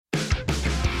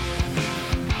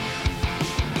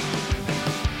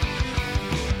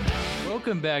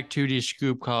Welcome back to the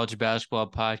Scoop College Basketball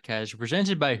Podcast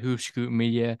presented by Hoop Scoop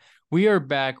Media. We are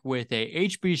back with a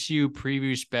HBCU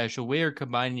preview special. We are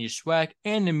combining the SWAC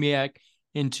and the MEAC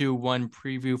into one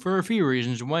preview for a few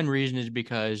reasons. One reason is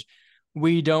because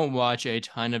we don't watch a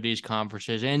ton of these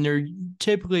conferences, and they're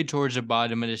typically towards the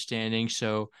bottom of the standing.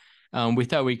 So we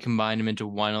thought we'd combine them into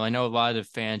one. I know a lot of the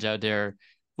fans out there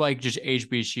like just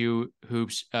HBCU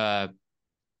hoops,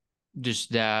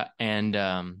 just that,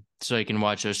 and so you can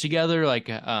watch those together.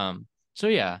 So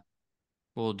yeah,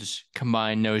 we'll just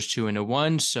combine those two into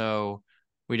one. So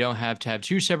we don't have to have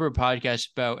two separate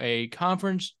podcasts about a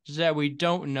conference that we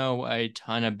don't know a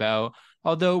ton about,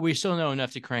 although we still know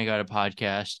enough to crank out a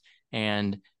podcast.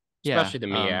 And yeah, especially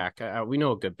the MEAC. We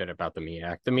know a good bit about the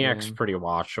MEAC. The MEAC's pretty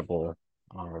watchable.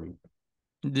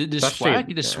 The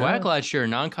SWAC last year,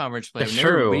 non-conference play. It's Never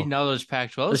true. beating all those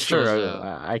Pac-12 It's schools, true. though.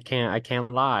 I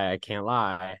can't lie.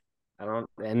 I don't,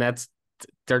 and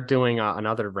they're doing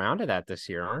another round of that this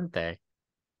year, aren't they?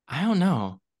 I don't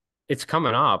know. It's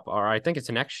coming up, or I think it's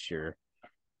next year.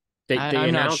 They I'm not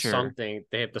announced sure. something.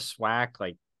 They have the SWAC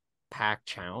like Pack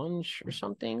Challenge or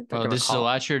something. Well, this is the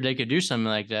last year they could do something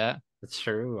like that. That's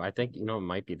true. I think it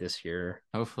might be this year.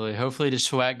 Hopefully the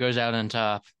SWAC goes out on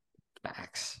top.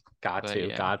 Facts. Got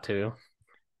to.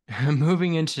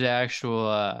 Moving into the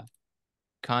actual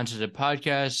content of the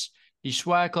podcast, the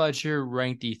SWAC last year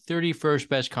ranked the 31st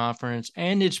best conference,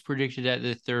 and it's predicted at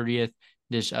the 30th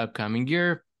this upcoming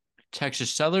year.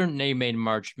 Texas Southern, they made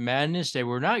March Madness. They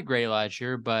were not great last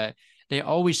year, but they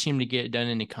always seem to get it done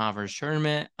in the conference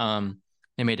tournament.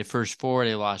 They made the first four.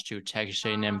 They lost to Texas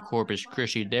A&M Corpus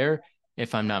Christi there,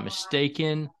 if I'm not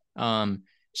mistaken.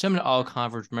 Some of the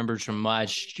all-conference members from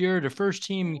last year. The first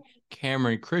team,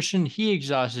 Cameron Christian, he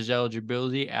exhausted his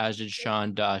eligibility, as did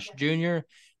Sean Dosh Jr.,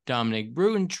 Dominic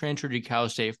Bruton transferred to Cal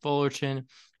State Fullerton,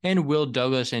 and Will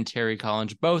Douglas and Terry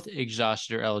Collins both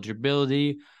exhausted their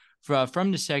eligibility.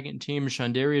 From the second team,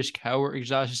 Shondarius Cowart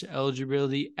exhausted his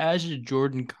eligibility, as did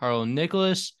Jordan Carl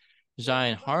Nicholas.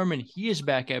 Zion Harmon, he is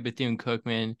back at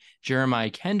Bethune-Cookman.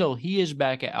 Jeremiah Kendall, he is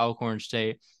back at Alcorn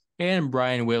State. And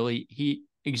Brian Whitley, he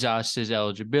exhausts his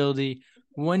eligibility.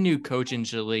 One new coach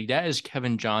into the league, that is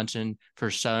Kevin Johnson for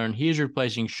Southern. He is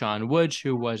replacing Sean Woods,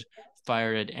 who was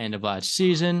fired at the end of last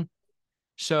season.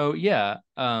 So yeah,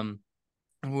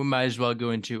 we might as well go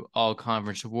into all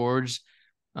conference awards.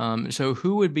 So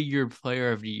who would be your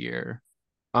player of the year?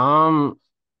 I'm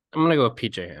gonna go with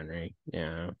PJ Henry.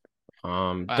 Yeah.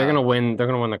 Wow. They're gonna win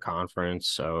the conference.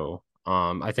 So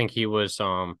I think he was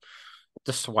the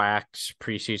SWAC's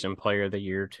preseason player of the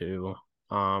year too.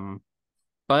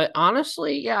 But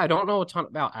honestly, yeah, I don't know a ton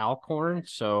about Alcorn,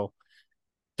 so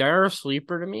they're a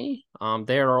sleeper to me.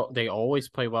 They always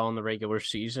play well in the regular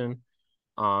season.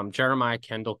 Jeremiah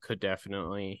Kendall could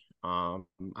definitely. I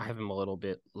have him a little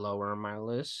bit lower on my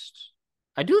list.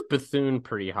 I do have Bethune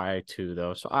pretty high too,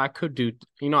 though, so I could do.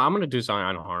 I'm gonna do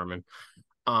Zion Harmon.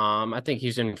 I think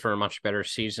he's in for a much better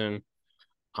season.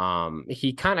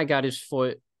 He kind of got his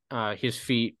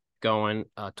feet going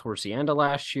towards the end of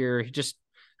last year. He just,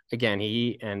 again,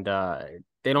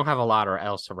 they don't have a lot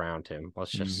else around him.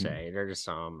 Let's just say they're just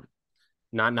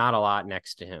not a lot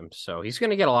next to him. So he's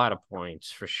going to get a lot of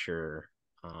points for sure.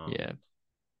 Yeah.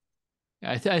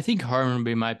 I think Harmon would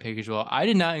be my pick as well. I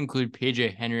did not include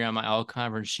PJ Henry on my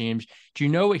all-conference teams. Do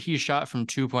you know what he shot from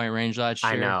 2-point range last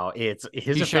year? I know. It's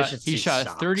his efficiency. He shot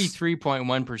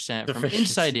 33.1% from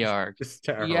inside the arc.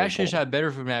 He actually shot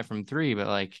better from that from three,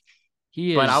 but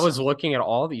he is. But I was looking at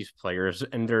all these players,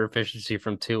 and their efficiency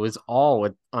from two is all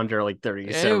under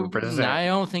 37%. I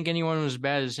don't think anyone was as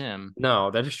bad as him.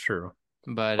 No, that is true.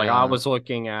 But I was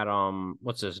looking at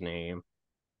what's his name?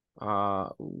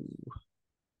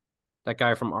 That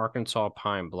guy from Arkansas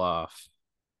Pine Bluff,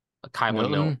 Kylan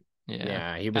Milton.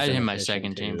 Yeah, he was. I had him my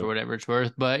second team for whatever it's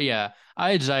worth. But yeah,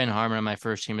 I had Zion Harmon on my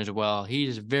first team as well.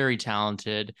 He's very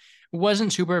talented.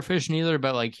 Wasn't super efficient either,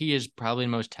 but he is probably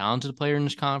the most talented player in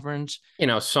this conference. Big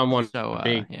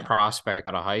prospect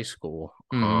out of high school.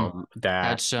 That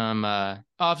had some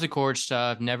off the court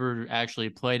stuff. Never actually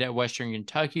played at Western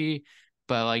Kentucky,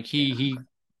 but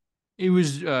it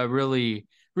was really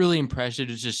really impressive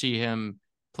to see him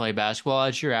play basketball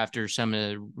last year after some of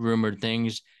the rumored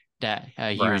things that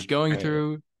he was going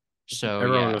through. So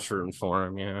everyone was rooting for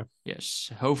him. Yeah. Yes.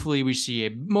 Hopefully we see a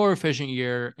more efficient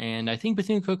year, and I think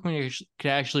Bethune-Cookman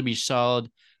could actually be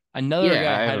solid. Another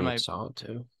guy I had in my solid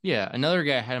too. Yeah, another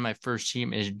guy I had in my first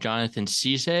team is Jonathan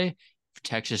Cisse,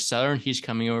 Texas Southern. He's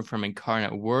coming over from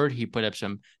Incarnate Word. He put up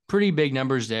some pretty big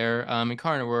numbers there.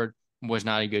 Incarnate Word was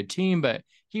not a good team, but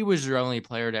he was their only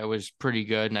player that was pretty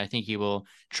good, and I think he will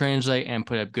translate and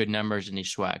put up good numbers in the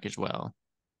SWAC as well.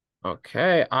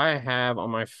 Okay, I have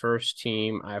on my first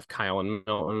team, I have Kyle and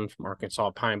Milton from Arkansas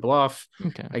Pine Bluff.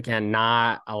 Okay. Again,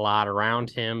 not a lot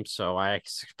around him, so I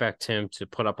expect him to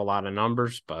put up a lot of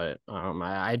numbers, but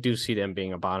I do see them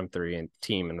being a bottom three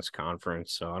team in this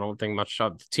conference. So I don't think much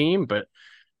of the team, but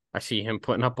I see him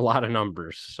putting up a lot of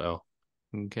numbers. So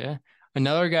Okay.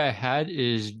 Another guy I had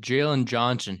is Jalen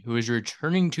Johnson, who is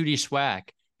returning to the SWAC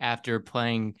after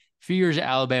playing a few years at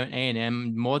Alabama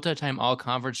A&M, multi-time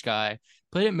all-conference guy.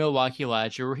 Played at Milwaukee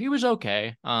last year where he was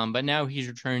okay, but now he's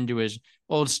returned to his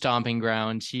old stomping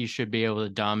grounds. He should be able to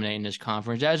dominate in this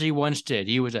conference as he once did.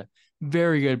 He was a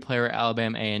very good player at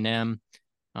Alabama A&M.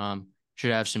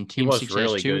 Should have some he team was success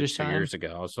really too good this two time. years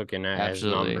ago. I was looking at his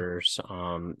Absolutely. numbers.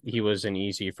 He was an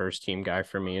easy first team guy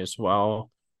for me as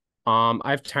well. I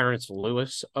have Terrence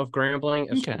Lewis of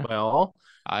Grambling as Okay. well.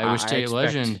 Iowa I State expect,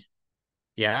 legend.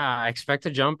 yeah, I expect a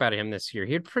jump out of him this year.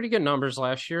 He had pretty good numbers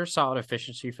last year, solid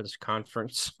efficiency for this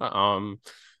conference.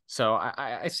 So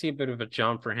I see a bit of a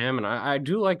jump for him, and I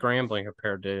do like Grambling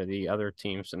compared to the other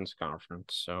teams in this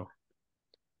conference. So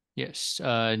Yes.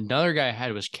 Another guy I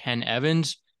had was Ken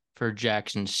Evans for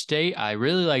Jackson State. I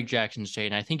really like Jackson State,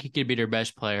 and I think he could be their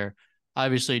best player.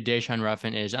 Obviously, Deshaun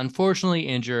Ruffin is unfortunately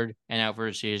injured and out for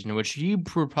a season, which he would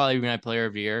probably be my player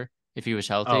of the year if he was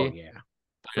oh healthy. yeah,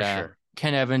 But for sure.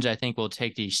 Ken Evans, I think, will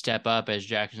take the step up as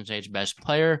Jackson State's best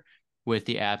player with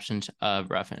the absence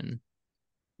of Ruffin.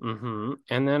 And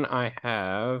then I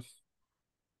have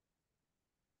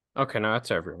okay, now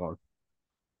that's everyone.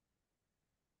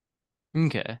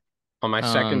 Okay. On my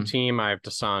second Um. team, I have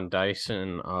Desan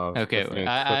Dyson of Okay. Bethune-Cookman.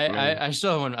 I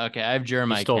still have one. Okay. I have You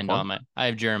Jeremiah still have Kendall one? on my. I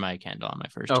have Jeremiah Kendall on my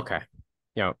first team Okay.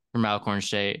 Yeah. from Alcorn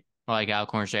State. I like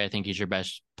Alcorn State. I think he's your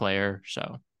best player.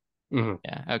 So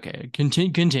yeah. Okay.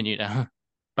 Continue now.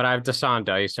 But I have Desan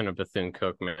Dyson of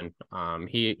Bethune-Cookman.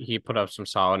 He put up some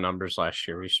solid numbers last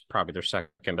year. He's probably their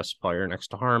second best player next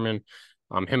to Harmon.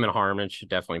 Him and Harmon should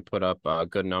definitely put up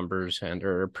good numbers and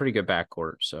are a pretty good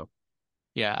backcourt. So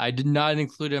Yeah, I did not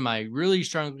include him. I really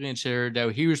strongly considered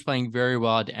that he was playing very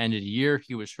well at the end of the year.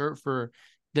 He was hurt for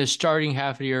the starting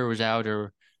half of the year, was out,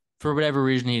 or for whatever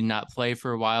reason, he did not play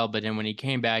for a while. But then when he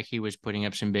came back, he was putting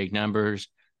up some big numbers.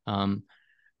 Um,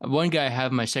 One guy I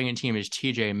have on my second team is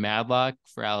TJ Madlock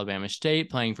for Alabama State,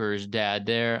 playing for his dad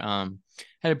there.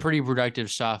 Had a pretty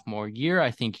productive sophomore year. I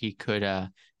think he could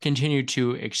continue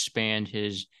to expand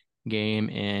his game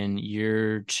in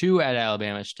year two at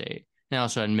Alabama State. And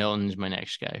also, Milton's my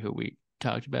next guy who we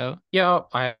talked about. yeah,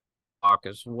 I have Hawk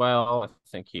as well. I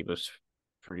think he was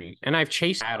pretty, and I've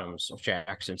Chase Adams of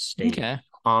Jackson State. Okay,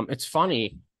 It's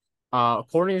funny.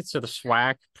 According to the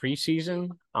SWAC preseason,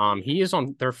 he is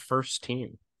on their first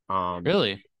team. Um,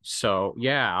 really? so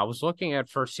yeah, I was looking at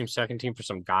first team, second team for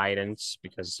some guidance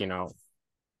because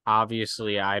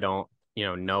obviously I don't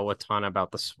know a ton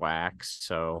about the SWACs.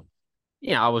 So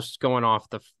yeah, I was going off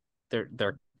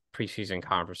their preseason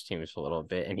conference teams a little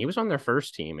bit, and he was on their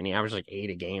first team, and he averaged like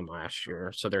 8 a game last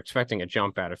year. So they're expecting a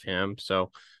jump out of him.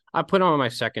 So I put him on my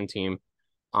second team.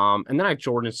 And then I have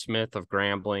Jordan Smith of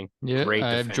Grambling, Yeah, great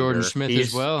I have Jordan defender. Smith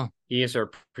as well. He is our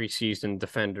preseason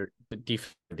defender, of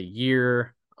the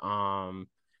year.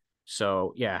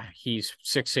 So yeah, he's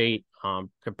 6'8".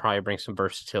 Could probably bring some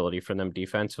versatility for them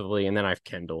defensively. And then I have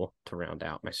Kendall to round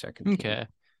out my second team. Okay.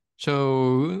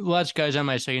 So lots of guys on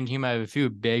my second team. I have a few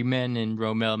big men in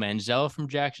Romel Manziel from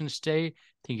Jackson State.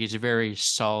 I think he's a very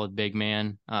solid big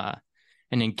man.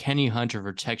 And then Kenny Hunter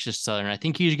for Texas Southern. I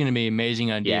think he's going to be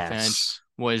amazing on defense. Yes,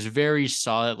 Was very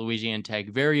solid at Louisiana Tech,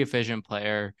 very efficient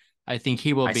player. I think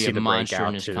he will I be see a the monster in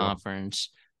breakout this too. conference.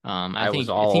 I was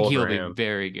I all think he'll over be him.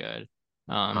 very good.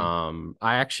 I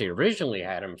actually originally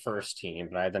had him first team,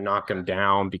 but I had to knock him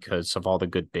down because of all the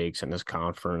good bigs in this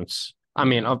conference. I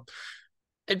mean, Yeah.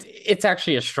 it's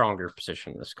actually a stronger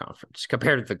position in this conference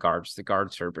compared to the guards. The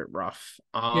guards are a bit rough.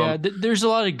 Yeah, there's a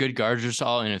lot of good guards, just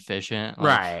all inefficient.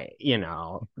 Like,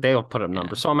 Right. They'll put up yeah,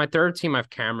 numbers. So on my third team, I have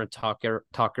Cameron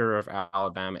Tucker of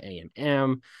Alabama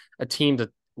A&M, a team that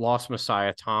lost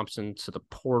Messiah Thompson to the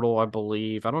portal, I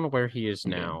believe. I don't know where he is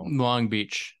okay. now. Long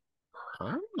Beach.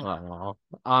 Oh.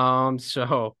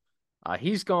 So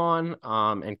he's gone.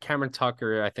 And Cameron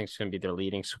Tucker, I think, is going to be their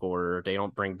leading scorer. They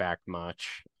don't bring back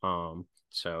much.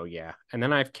 So yeah. And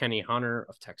then I have Kenny Hunter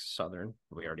of Texas Southern.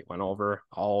 We already went over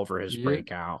all over his Yeah.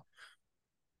 breakout.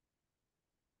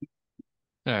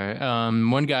 All right.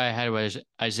 One guy I had was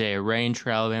Isaiah Range for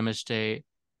Alabama State.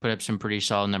 Put up some pretty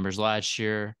solid numbers last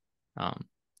year. Um,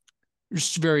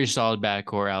 just very solid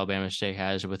backcourt Alabama State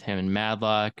has with him and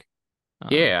Madlock.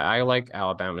 Yeah, I like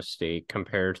Alabama State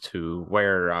compared to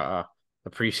where the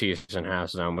preseason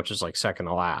has them, which is like second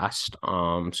to last.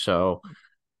 So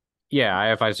Yeah, I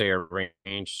have Isaiah Range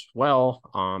as well,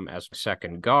 as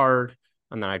second guard,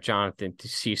 and then I have Jonathan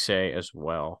Cisse as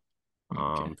well,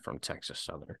 Okay. from Texas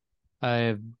Southern. I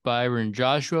have Byron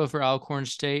Joshua for Alcorn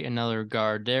State, another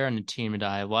guard there on the team that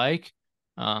I like.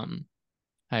 Um,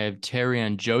 I have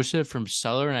Terrion Joseph from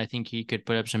Southern. I think he could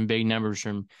put up some big numbers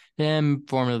from them,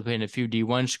 formerly played in a few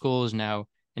D1 schools now,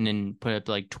 and then put up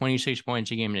like 26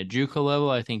 points a game at a JUCO level.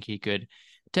 I think he could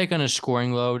take on a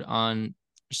scoring load on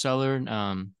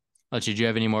Southern. Let's see, do you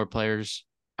have any more players?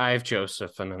 I have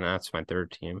Joseph, and then that's my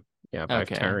third team. Yeah, I have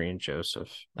Okay. Terry and Joseph.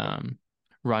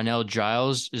 Ronell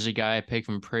Giles is a guy I picked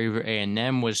from Prairie View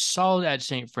A&M, was solid at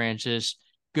St. Francis,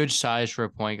 good size for a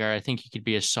point guard. I think he could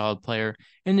be a solid player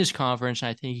in this conference, and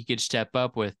I think he could step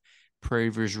up with Prairie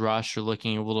View's roster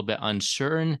looking a little bit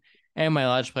uncertain. And my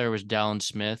last player was Dallin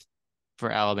Smith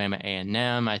for Alabama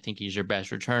A&M. I think he's their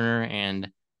best returner,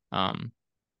 and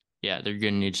yeah, they're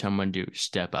going to need someone to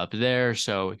step up there.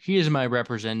 So he is my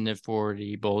representative for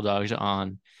the Bulldogs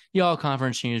on the all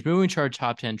conference teams. Moving to our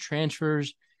top 10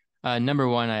 transfers. Number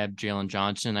one, I have Jalen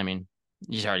Johnson. I mean,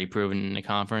 he's already proven in the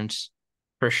conference.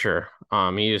 For sure.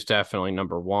 He is definitely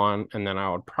number one, and then I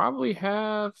would probably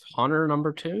have Hunter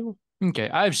number two. Okay,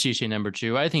 I have CC number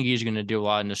two. I think he's going to do a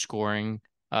lot in the scoring.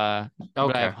 But I have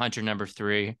Okay. Hunter number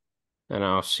three. Then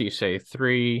I'll say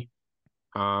three.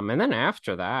 And then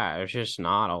after that, it's just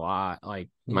not a lot. Like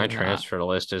my Nah. transfer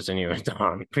list isn't even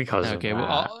done because of Okay, that.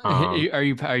 well,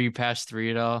 are you past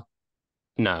three at all?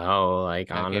 No, like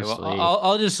Okay, well, honestly,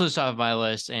 I'll just list off my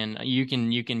list, and you can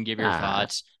give your uh,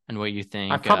 thoughts on what you I've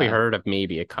think. probably heard of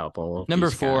maybe a couple of Number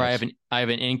these four, guys. I have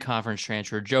an in conference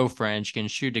transfer. Joe French can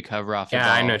shoot to cover off the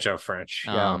Yeah, I know ball. Joe French.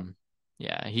 Yeah, Um,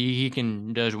 yeah, he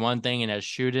can does one thing and that's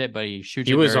shoot it, but he shoots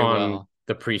he it was very on well.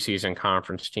 the preseason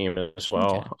conference team as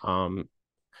Okay, well.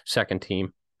 Second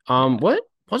team. yeah, What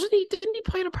wasn't he? Didn't he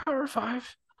play in a Power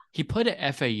Five? he played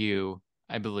at FAU,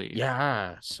 I believe,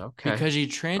 Yes. Okay. because All right.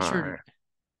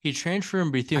 he transferred in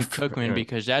I between Cookman forgot.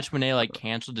 because that's when they like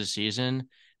canceled the season.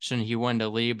 So he wanted to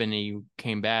leave and he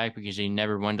came back because he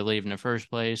never wanted to leave in the first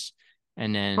place.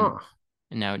 And then Huh.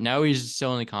 and now he's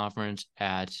still in the conference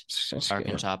at That's good.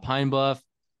 Arkansas Pine Bluff.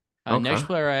 Next Okay.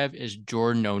 player I have is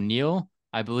Jordan O'Neal.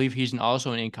 I believe he's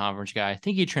also an in-conference guy. I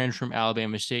think he transferred from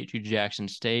Alabama State to Jackson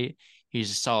State. He's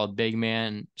a solid big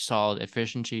man, solid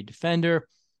efficiency defender.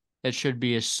 It should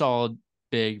be a solid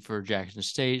big for Jackson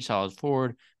State, solid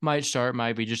forward. Might start,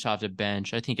 might be just off the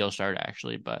bench. I think he'll start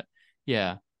actually, but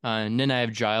yeah. And then I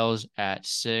have Giles at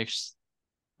sixth.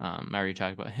 I already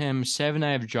talked about him. Seven,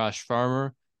 I have Josh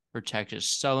Farmer for Texas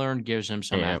Southern. Gives him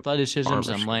some Yeah. athleticism, Farmer's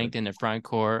some length good. in the front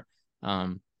court.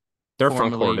 Their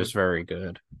front court Formerly, is very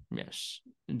good. yes,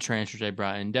 transfers they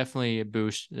brought in definitely a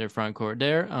boost their front court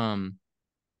there.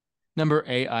 Number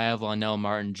eight, I have Lionel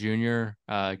Martin Jr.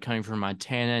 Coming from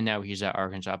Montana. Now he's at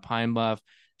Arkansas Pine Bluff.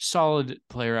 Solid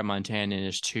player at Montana in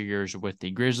his 2 years with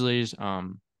the Grizzlies.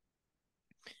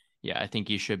 Yeah, I think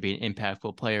he should be an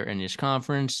impactful player in this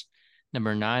conference.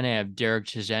 Number nine, I have Derek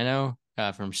Chiseno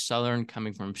from Southern,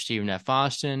 coming from Stephen F.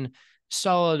 Austin.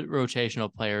 Solid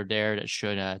rotational player there that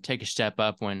should take a step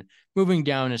up when moving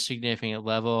down a significant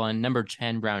level. And number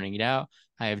 10, rounding it out,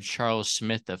 I have Charles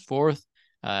Smith the fourth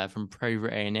from Prairie View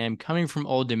A&M, coming from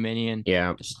Old Dominion.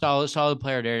 Yeah. Solid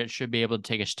player there that should be able to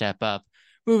take a step up,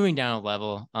 moving down a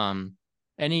level. He's on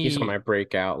Any my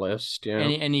breakout list. Yeah.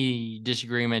 any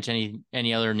disagreements?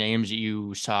 Any other names that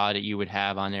you saw that you would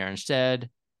have on there instead?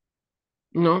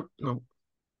 No, no.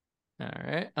 All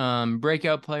right.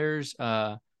 Breakout players.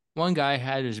 One guy I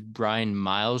had is Brian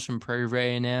Miles from Prairie View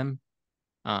A&M.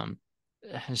 Um,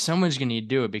 someone's gonna need to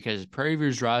do it because Prairie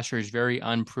View's roster is very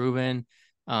unproven.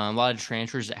 A lot of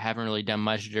transfers that haven't really done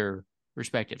much at their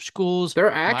respective schools. There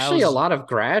are actually a Miles, lot of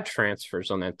grad transfers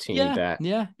on that team yeah, that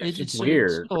yeah, it's it's an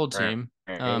weird, old right? team.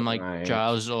 Like Like,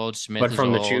 Giles is old, Smith but is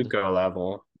from the old. JUCO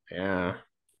level, yeah.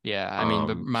 Yeah, I mean,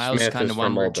 but Miles is Smith kind is of one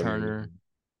from Old returner. Dominion.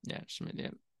 Yeah, yeah.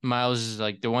 Miles is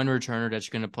like the one returner that's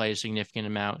going to play a significant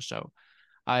amount. So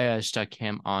I stuck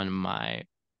him on my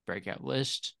breakout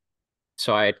list.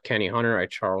 So I had Kenny Hunter, I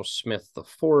had Charles Smith the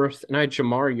fourth, and I had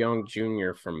Jamar Young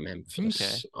Jr. from Okay.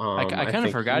 Memphis. I I kind of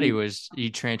think forgot he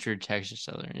transferred to Texas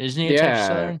Southern. Isn't he a Texas yeah,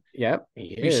 Southern? yep,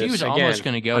 he Because he is. was almost Again,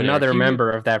 going to go there. another member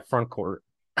of that front court.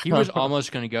 He was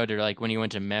almost going to go there like when he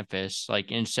went to Memphis,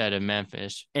 like instead of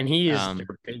Memphis. And he is Um, their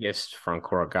biggest front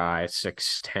court guy,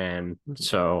 6'10".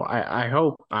 So I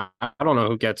hope I don't know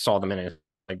who gets all the minutes.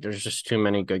 Like there's just too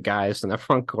many good guys in the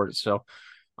front court. So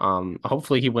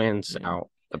hopefully he wins yeah. out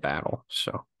the battle.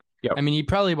 So yep. I mean, he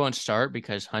probably won't start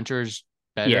because Hunter's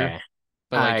better, Yeah,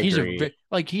 but I like agree.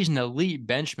 he's an elite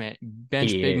bench He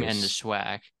big man in the is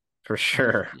SWAC. for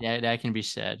sure. Yeah, that can be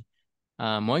said.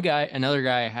 Another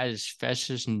guy has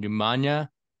Festus and Dumania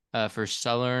for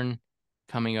Southern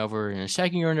coming over in the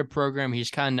second year in the program.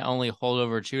 He's kind of the only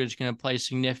holdover too that's going to play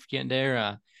significant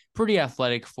there. Pretty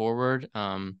athletic forward.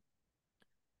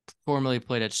 Formerly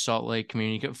played at Salt Lake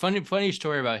Community. Funny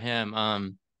story about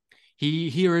him.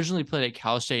 He originally played at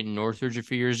Cal State Northridge a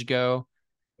few years ago.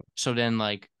 So then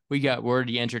like we got word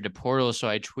he entered the portal, so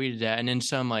I tweeted that, and then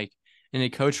and the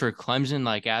coach for Clemson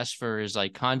like asked for his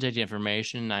like contact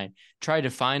information. And I tried to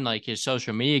find like his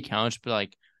social media accounts, but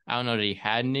like I don't know that he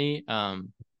had any.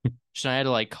 So I had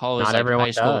to like call his Not like everyone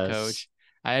high school does. coach.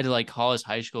 I had to like call his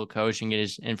high school coach and get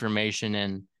his information,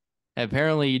 and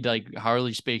apparently he like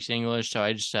hardly speaks English, so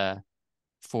I just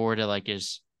forwarded like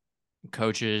his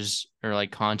coaches or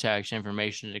like contacts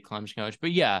information to the Clemson coach.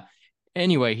 But yeah,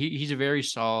 anyway, he's a very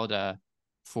solid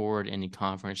forward in the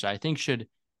conference. I think should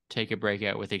take a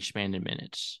breakout with expanded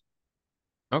minutes.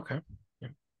 Okay. Yeah.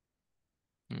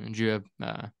 Do you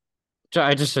have So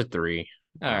I just said 3.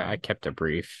 all I right. kept it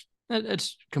brief.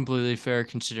 That's completely fair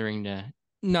considering the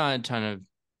not a ton of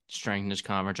strength in this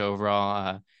conference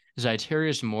overall.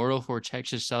 Zyterius Mortal for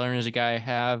Texas Southern is a guy I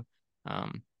have.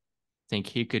 Think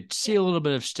he could see a little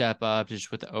bit of step up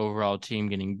just with the overall team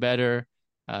getting better.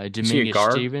 Is he a Dominguez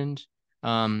guard? Stevens.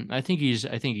 I think he is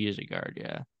a guard,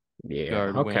 yeah. Yeah.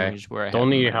 Guard Okay. wing is where I have Don't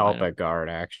him in need my help lineup. at guard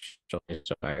actually,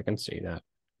 so I can see that.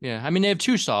 Yeah, I mean they have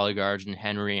two solid guards in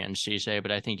Henry and Cisse,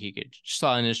 but I think he could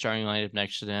slot in his starting lineup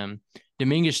next to them.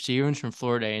 Dominguez Stevens from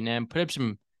Florida A&M put up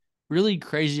some really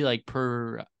crazy like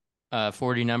per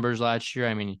 40 numbers last year.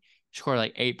 I mean, he scored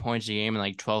like 8 points a game in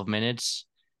like 12 minutes.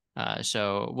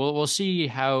 So we'll see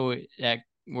how that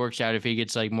works out if he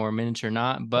gets like more minutes or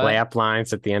not. But Layup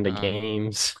lines at the end of um,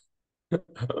 games.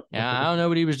 yeah, I don't know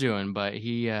what he was doing, but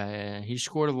he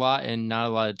scored a lot and not a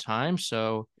lot of time.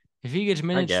 So if he gets I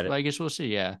minutes, get it. I guess we'll see.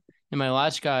 Yeah. And my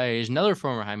last guy is another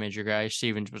former high major guy.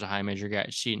 Stevens was a high major guy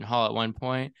at Seton Hall at one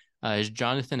point. Is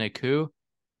Jonathan Aku.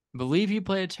 I believe he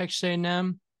played at Texas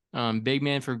A&M. Big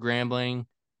man for Grambling,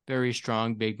 very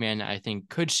strong big man. I think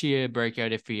could see a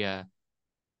breakout if he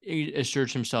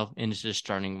asserts himself into the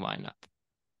starting lineup.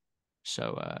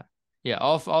 So yeah,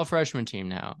 all freshman team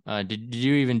now. Did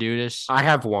you even do this? I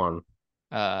have one.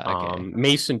 Okay.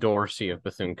 Mason Dorsey of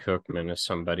Bethune-Cookman is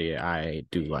somebody I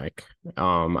do like.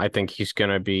 I think he's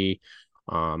gonna be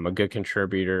a good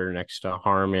contributor next to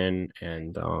Harmon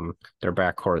and their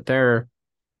backcourt there.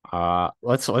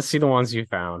 Let's see the ones you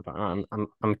found.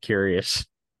 I'm curious.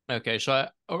 Okay, so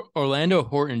Orlando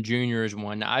Horton Jr. is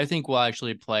one I think will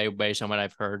actually play based on what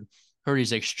I've heard. Heard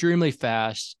he's extremely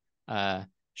fast, Where's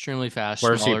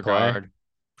he smaller play? guard,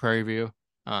 Prairie View.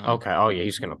 Um, Okay. Oh yeah,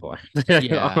 he's gonna play.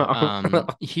 yeah,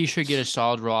 he should get a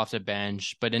solid role off the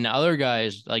bench. But in the other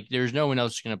guys, like there's no one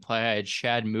else going to play. I had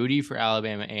Chad Moody for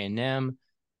Alabama A&M.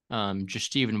 Just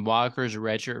Stephen Walker is a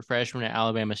redshirt freshman at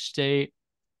Alabama State.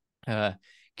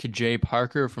 Kajay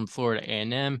Parker from Florida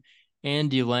A&M,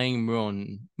 and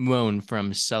Delang Moon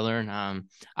from Southern.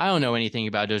 I don't know anything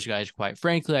about those guys, quite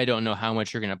frankly. I don't know how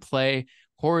much you're going to play.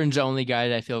 Horton's the only guy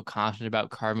that I feel confident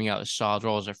about carving out a solid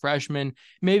role as a freshman.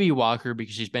 Maybe Walker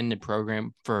because he's been in the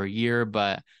program for a year,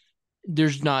 but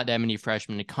there's not that many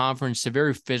freshmen in the conference. It's a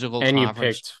very physical And you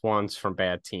conference. picked ones from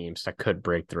bad teams that could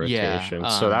break the Yeah, rotation,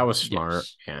 so that was smart.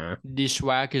 yes. Yeah, The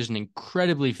SWAC is an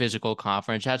incredibly physical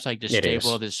conference. That's like the it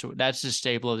staple of is. this. That's the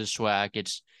staple of the SWAC.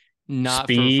 It's not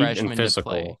for Speed and freshmen to play.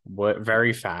 physical, what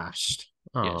very fast.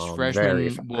 Yes, Very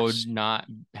freshmen would fast. not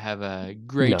have a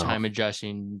great No. time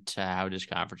adjusting to how this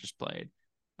conference is played.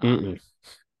 Mm-mm.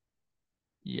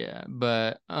 Yeah,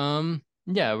 but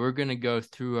yeah, we're gonna go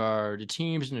through the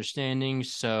teams and their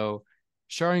standings. So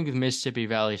starting with Mississippi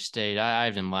Valley State, I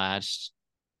have them last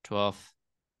 12th.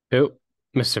 Who?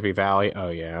 Mississippi Valley. Oh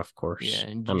yeah, of Yeah, course.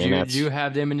 and I did mean you that's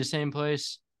have them in the same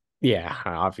place? yeah,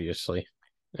 obviously.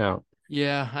 Yeah.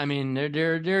 Yeah, I mean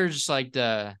they're just like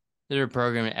they're a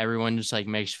program that everyone just like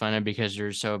makes fun of because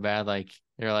they're so bad. Like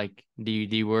they're like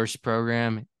the worst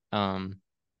program. And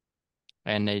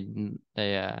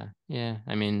yeah,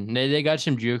 I mean they got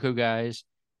some JUCO guys,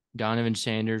 Donovan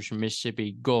Sanders from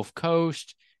Mississippi Gulf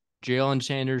Coast, Jalen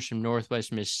Sanders from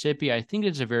Northwest Mississippi. I think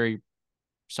it's a very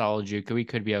solid JUCO. He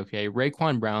could be okay.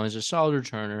 Raekwon Brown is a solid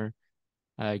returner.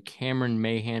 Cameron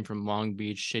Mahan from Long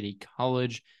Beach City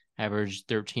College averaged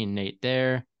 13 and 8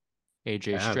 there.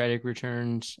 AJ Bad. Stredick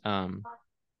returns. I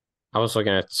was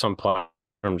looking at some play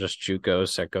from just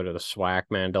JUCOs that go to the SWAC,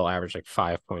 man. They'll average like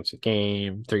 5 points a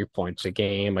game, 3 points a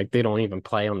game. Like they don't even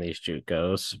play on these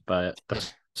JUCOs, but the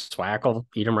SWAC will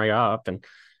eat them right up and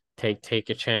take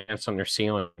a chance on their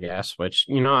ceiling, I guess. Which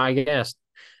I guess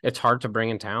it's hard to bring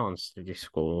in talents to these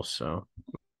schools. So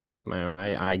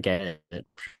I get it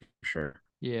for sure.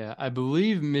 Yeah, I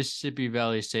believe Mississippi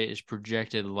Valley State is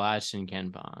projected last in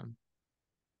Ken Palm.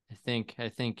 I think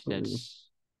that's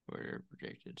where they're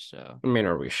projected. So I mean,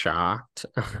 are we shocked?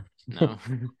 no,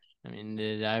 I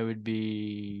mean I would not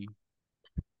be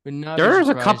There's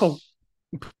a couple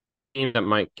surprised. teams that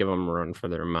might give them a run for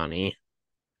their money,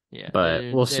 Yeah,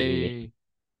 but we'll see.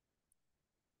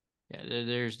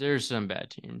 there's some bad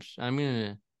teams. I'm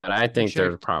gonna But I I think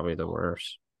they're checked. probably the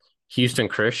worst. Houston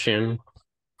Christian.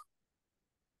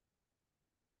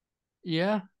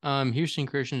 Yeah, Houston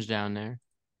Christian's down there.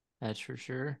 That's for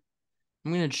sure.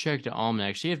 I'm gonna check the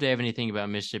almanac, see if they have anything about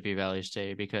Mississippi Valley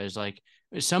State because like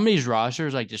some of these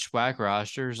rosters, like the SWAC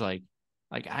rosters,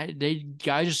 they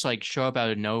guys just like show up out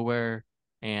of nowhere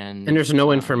And and there's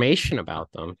no information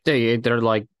about them. They're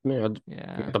like,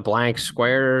 yeah. the blank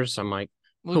squares. I'm like,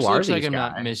 who are Looks like these I'm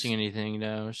not missing guys? anything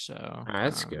though, so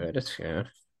That's good. That's good.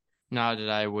 not that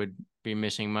I would be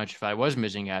missing much if I was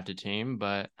missing half the team,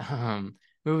 but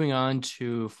moving on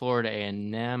to Florida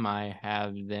A&M, I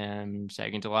have them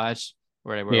second to last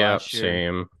where they were Yeah, last year.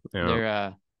 same.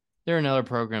 Yeah. They're another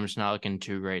program that's not looking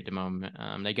too great at the moment.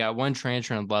 They got one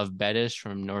transfer in Love Bettis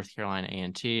from North Carolina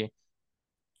A&T. I mean,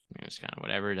 it's kind of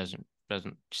whatever. It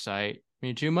doesn't excite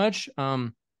me too much.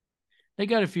 They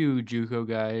got a few JUCO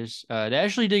guys. They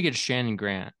actually did get Shannon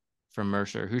Grant from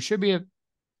Mercer, who should be a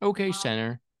okay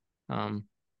center.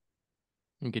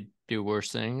 You could do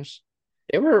worse things.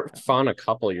 They were fun a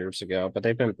couple years ago, but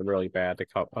they've been really bad the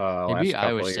They beat last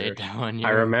Iowa couple of State years. that one I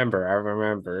year. remember. I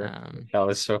remember. Um, That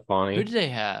was so who funny. did they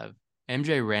have?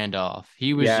 MJ Randolph.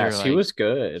 He was their Yes, he like was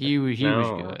good. he was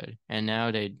No, good, and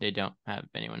now they don't have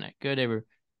anyone that good. I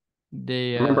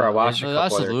remember I They watched a couple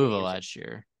lost to other Louisville games. last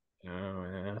year. Oh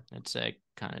yeah, That's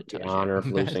kind of the tells you honor of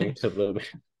about losing it. to the.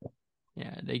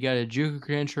 Yeah, they got a JUCO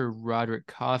transfer, Roderick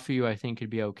Coffey, who I think could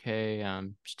be okay.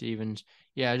 Stevens.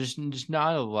 Yeah, just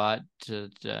not a lot to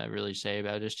really say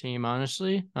about this team,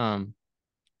 honestly.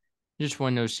 Just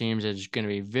one of those teams that's going to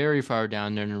be very far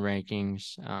down there in the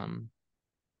rankings.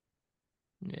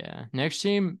 Yeah. Next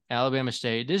team, Alabama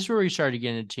State. This is where we started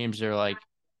getting into teams that are like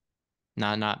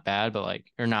not bad, but like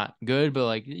or not good, but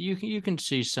like you can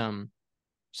see something.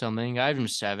 I have them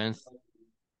seventh.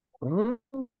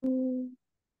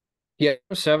 Yeah,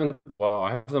 seventh. Well,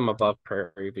 I have them above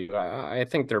Prairie View. I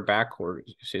think their backcourt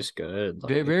is just good.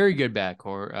 Very, Like, very good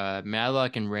backcourt.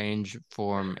 Madlock and Range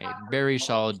form a very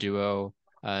solid duo.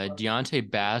 Deontay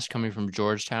Bass coming from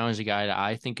Georgetown is a guy that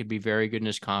I think could be very good in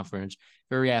this conference.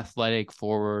 Very athletic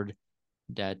forward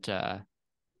that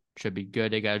should be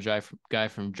good. They got a guy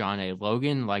from John A.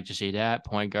 Logan. Like to see that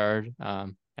point guard.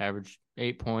 Averaged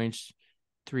 8 points,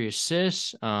 3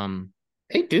 assists.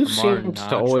 they do Amar seem to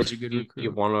Knox was always a good be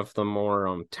recruit. one of the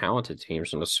more talented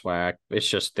teams in the SWAC. It's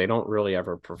just they don't really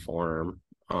ever perform.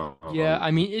 Yeah,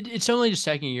 I mean it's only the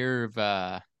second year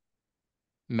of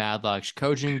Madlock's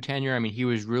coaching tenure. I mean, he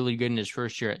was really good in his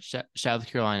first year at South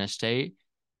Carolina State.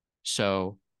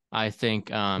 So I think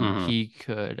mhm. he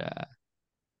could.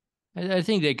 I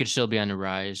think they could still be on the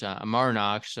rise. Amar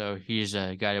Knox, so he's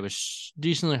a guy that was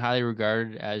decently highly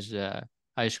regarded as a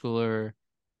high schooler.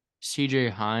 CJ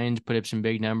Hines put up some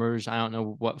big numbers. I don't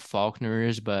know what Faulkner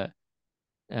is, but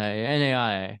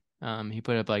NAI, he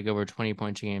put up like over 20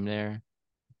 points a game there.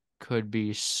 Could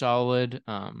be solid.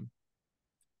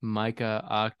 Micah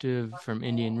Octave from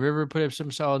Indian River put up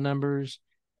some solid numbers.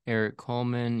 Eric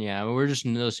Coleman. Yeah, we're just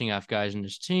listing off guys in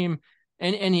this team.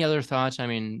 And any other thoughts? I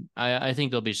mean, I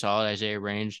think they'll be solid. Isaiah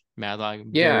Range, Madlock,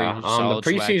 Yeah, very the solid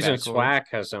SWAC preseason backcourt. SWAC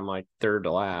has them like third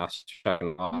to last,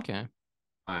 Okay.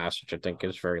 which I think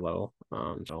is very low.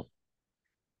 So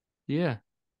Yeah.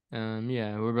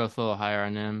 Yeah, we're both a little higher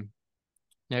on them.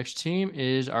 Next team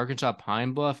is Arkansas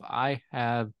Pine Bluff. I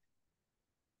have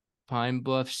Pine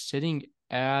Bluff sitting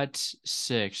at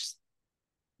sixth.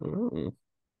 mm,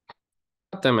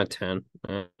 got them at 10.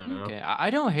 I don't know. Okay. I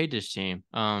don't hate this team.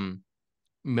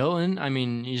 Milton, I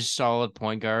mean, he's a solid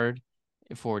point guard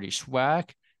for the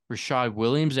SWAC. Rashad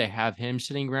Williams, they have him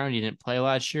sitting around. He didn't play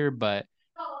last year, but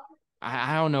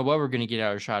I don't know what we're gonna get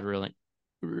out of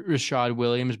Rashad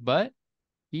Williams, but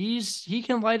he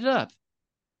can light it up.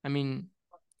 I mean,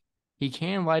 he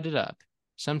can light it up.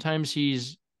 Sometimes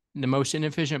he's the most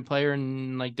inefficient player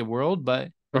in like the world,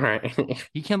 but All right.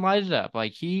 he can light it up.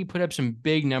 Like he put up some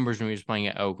big numbers when he was playing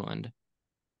at Oakland.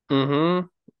 Mm-hmm.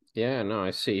 Yeah, no,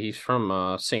 I see. He's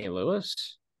from St.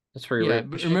 Louis. That's where he Yeah,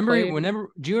 but originally remember played. whenever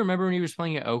do you remember when he was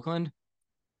playing at Oakland?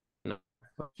 No.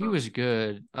 He was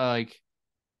good.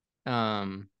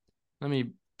 Um let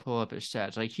me pull up his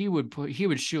stats. Like he would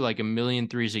shoot like a million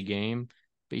threes a game,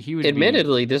 but he would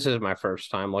Admittedly, this is my first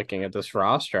time looking at this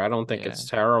roster. I don't think it's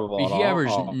terrible at he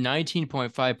averaged all.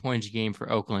 19.5 points a game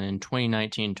for Oakland in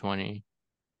 2019-20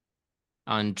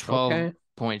 on Okay.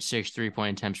 12.6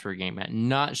 3-point attempts per game.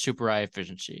 Not super high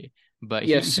efficiency, but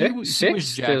Yeah, he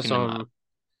was jacking them up.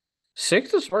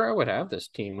 Sixth is where I would have this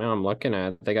team. Now I'm looking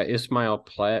at it. They got Ismail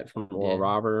Platt from Oral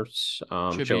Roberts,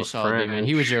 Should be Joe a solid big man.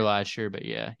 He was there French, last year, but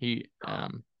yeah,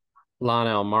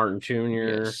 Lionel Martin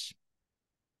Jr. yes,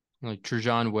 like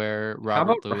Trajan Ware, How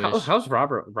Robert about Lewis. how's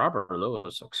Robert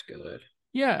Lewis looks good.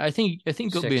 Yeah, I think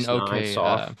he'll be an 6'9" okay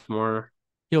sophomore.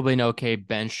 he'll be an okay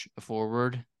bench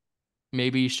forward,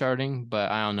 maybe starting, but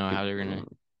I don't know how they're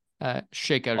gonna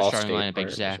shake out a All starting state lineup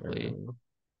players. exactly.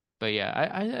 But yeah,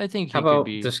 I think How he could about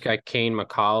be. this guy Kane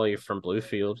McCauley from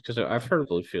Bluefield? Because I've heard of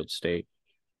Bluefield State.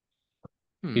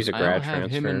 He's a I don't grad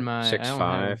have him in transfer,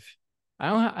 my. I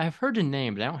don't have. 6'5". I've heard the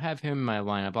name, but I don't have him in my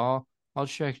lineup. I'll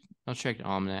check. I'll check the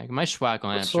almanac. My SWAC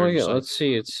Let's lineups are look just at like let's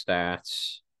see its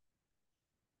stats.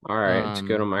 All right, it's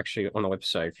good. I'm actually on the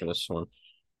website for this one.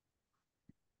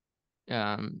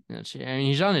 let's see. I mean,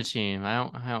 he's on the team. I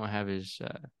don't have his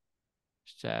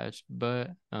stats,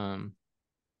 but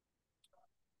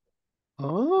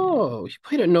Oh, he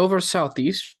played at Nova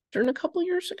Southeastern a couple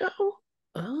years ago.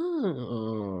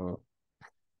 Oh,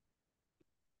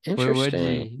 what did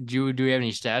interesting. he do? We have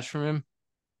any stats from him?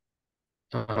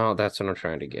 Oh, that's what I'm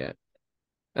trying to get.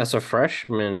 As a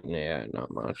freshman, yeah,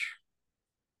 not much.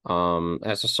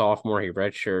 As a sophomore, he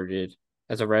redshirted.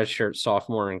 As a redshirt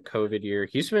sophomore in COVID year,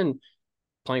 he's been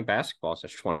playing basketball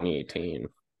since 2018.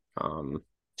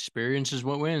 Experience is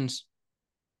what wins.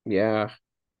 Yeah,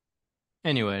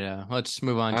 Anyway, let's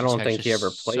move on I to don't think he ever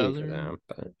Texas played for Southern. them,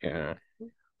 but yeah.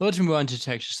 Let's move on to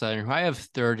Texas Southern, who I have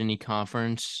third in the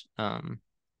conference. Okay.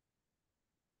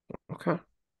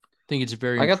 Think it's a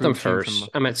very I got them improved team first. from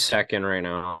I'm at second right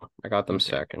now. I got them okay.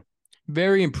 second.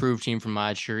 Very improved team from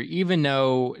last year. Even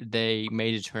though they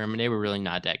made a tournament, they were really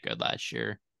not that good last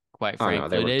year. Quite Oh no,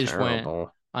 they frankly, were they just went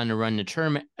terrible. on a run the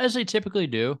tournament as they typically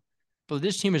do. But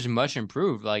this team is much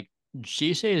improved. Like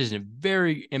CSA is a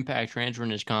very impact transfer in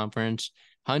this conference.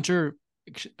 Hunter,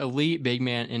 elite big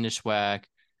man in the SWAC.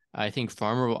 I think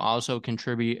Farmer will also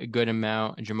contribute a good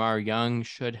amount. Jamar Young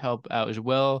should help out as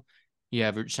well. You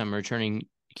have some returning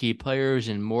key players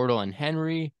in Mortal and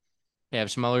Henry. They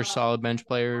have some other solid bench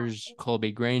players,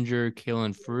 Colby Granger,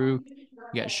 Kalen Farouk.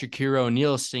 You got Shakir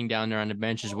O'Neal sitting down there on the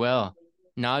bench as well.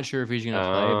 Not sure if he's going to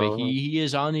play, but Uh, he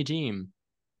is on the team.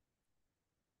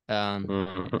 Yeah.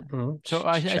 So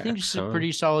I think it's a Jackson.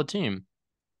 pretty solid team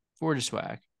for the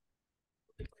SWAC.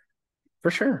 For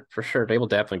sure, for sure. They will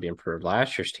definitely be improved.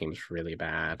 Last year's team was really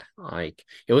bad. Like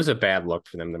it was a bad look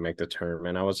for them to make the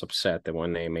tournament. I was upset that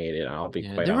when they made it, I'll be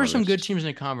Yeah, quite there were some good honest. teams in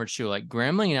the conference too, like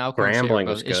Grambling and Alcorn State were Grambling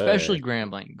both, was especially good.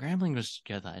 Grambling. Grambling was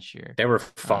good last year. They were Um,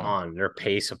 fun. Their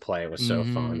pace of play was so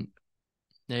mm-hmm. fun.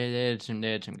 They had some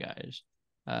guys.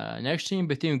 Next team,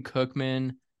 Bethune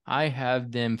Cookman. I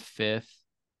have them fifth.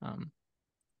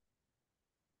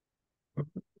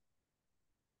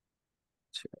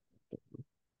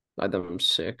 I had them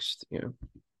sixth, yeah.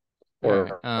 All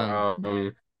right.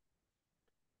 Or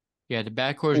Yeah, the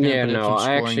backcourt is going to yeah, put up no, some I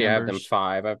scoring actually have them numbers.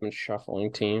 five. I've been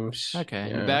shuffling teams.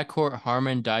 Okay, the Yeah. backcourt,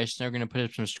 Harmon, Dyson are going to put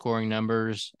up some scoring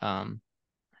numbers.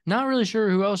 Not really sure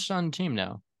who else is on the team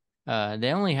now.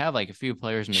 They only have like a few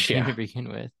players in the team to Yeah. begin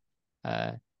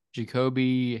with.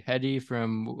 Jacoby Hetty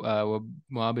from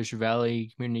Wabash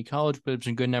Valley Community College put up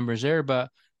some good numbers there, but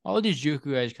all of these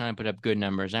JUCO guys kind of put up good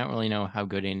numbers. I don't really know how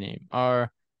good any of them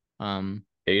are.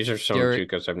 These are some Derek,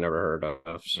 JUCOs I've never heard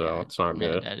of, so yeah, it's not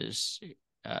good. that is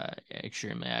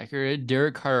extremely accurate.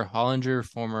 Derek Carter Hollinger,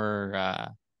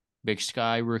 former Big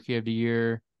Sky Rookie of the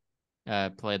Year,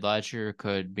 played last year,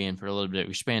 could be in for a little bit of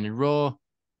expanded role.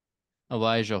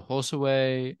 Elijah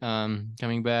Holsaway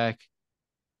coming back.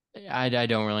 I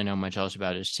don't really know much else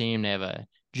about his team. They have a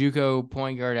JUCO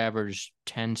point guard average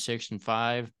 10, 6, and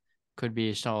 5. Could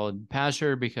be a solid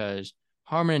passer because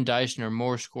Harmon and Dyson are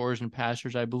more scorers than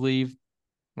passers, I believe.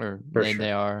 Or For sure.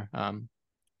 they are.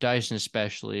 Dyson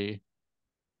especially.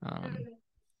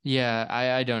 Yeah,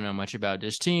 I don't know much about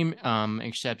this team,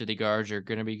 except that the guards are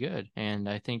going to be good. And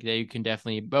I think they can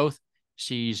definitely both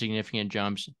see significant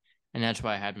jumps. And that's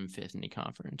why I have them fifth in the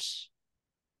conference.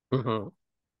 Mm-hmm.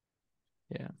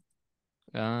 Yeah.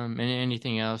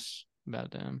 Anything else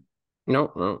about them?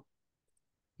 No.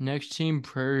 Next team,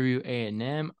 Prairie View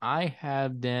A&M. I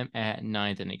have them at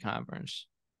ninth in the conference.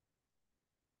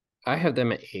 I have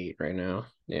them at 8 right now.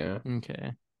 Yeah.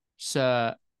 Okay.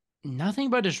 So nothing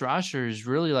about this roster is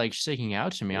really like sticking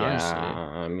out to me, Yeah, honestly.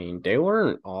 I mean, they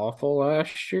weren't awful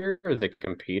last year. They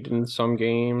competed in some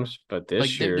games, but Like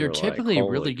this they're year, like, typically a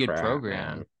holy really good crap,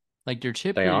 program. man. Like they're They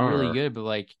typically really are. good, but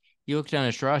like you look down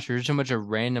this roster, there's so much of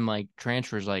random like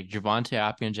transfers. Like Javante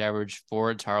Hopkins averaged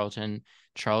 4 at Tarleton,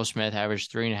 Charles Smith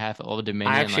averaged 3.5 at Old I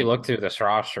Dominion. actually Like looked through this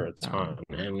roster a ton, um,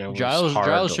 and it was hard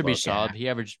Giles to should be look solid. at. He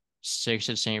averaged 6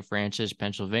 at St. Francis,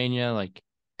 Pennsylvania. Like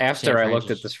After St. I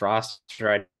looked at Francis, this roster,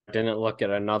 I didn't look at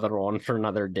another one for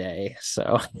another day.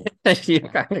 So you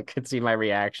kind of could see my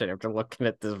reaction after looking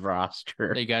at this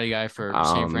roster. they got a guy for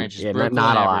St. Francis, Yeah, Brooklyn,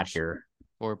 not a lot averaged here.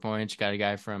 4 points. Got a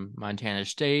guy from Montana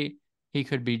State. He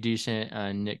could be decent.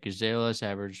 Nick Gonzalez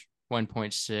averaged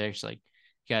 1.6. Like,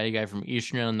 got a guy from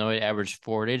Eastern Illinois averaged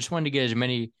 4. They just wanted to get as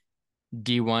many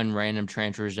D1 random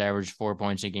transfers to average 4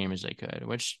 points a game as they could,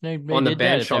 which they On the did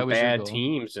that if bench that on was their bad goal.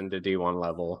 teams in the D1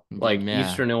 level, like Yeah.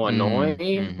 Eastern Illinois,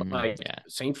 like Yeah.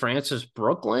 St. Francis,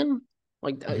 Brooklyn.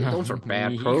 Like those are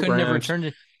bad he couldn't have programs. returned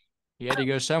it. He had to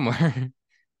go somewhere.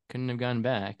 Couldn't have gone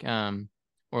back.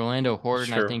 Orlando That's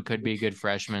Horton, I true. think, could be a good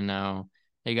freshman though.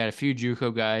 They got a few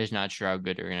JUCO guys. Not sure how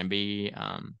good they're gonna be.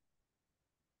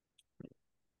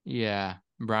 Yeah,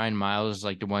 Brian Miles is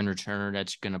like the one returner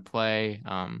that's gonna play.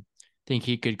 Think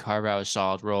he could carve out a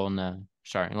solid role in the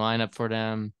starting lineup for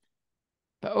them.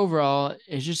 But overall,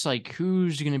 it's just like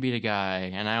who's gonna be the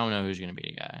guy, and I don't know who's gonna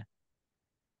be the guy.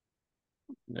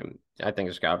 I think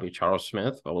it's got to be Charles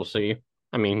Smith, but we'll see.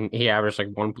 I mean, he averaged like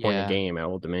 1 point a Yeah, game at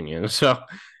Old Dominion, so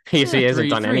he hasn't three,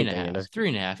 done three and a anything in half, his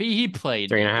 3.5. He played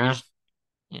three and a there. half.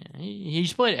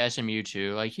 He's played at SMU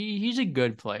too. Like he's a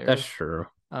good That's player. true.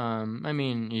 I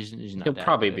mean he's He'll not that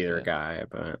probably be good, their but guy,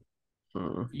 but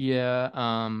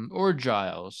yeah. Or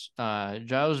Giles. Giles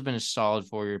has been a solid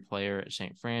 4-year player at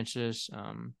St. Francis.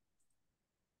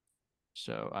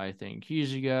 So I think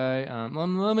he's a guy.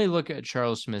 Let me look at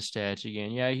Charles Smith's stats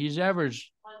again. Yeah, he's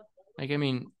averaged. Like I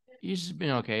mean, he's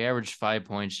been okay. Averaged 5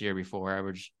 points the year before.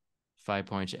 Averaged 5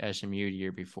 points at SMU the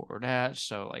year before that.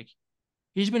 So like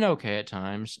he's been okay at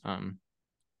times.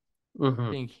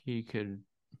 mm-hmm. Think he could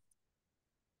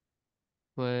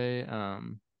play.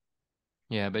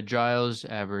 Yeah, but Giles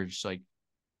averaged like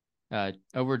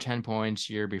over 10 points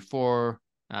year before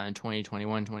in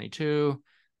 2021-22.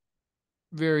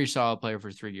 Very solid player for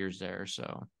 3 years there.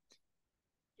 So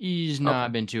he's Okay.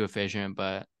 not been too efficient,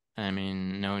 but I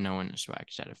mean, no one in the SWAC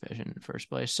is that efficient in the first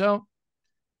place. So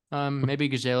maybe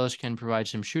Gonzalez can provide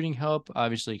some shooting help,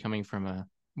 obviously coming from a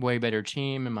way better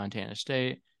team in Montana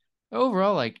State.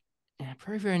 Overall, like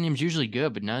Prairie View Name's usually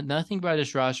good, but nothing about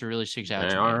this roster really sticks out They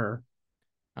to me. are.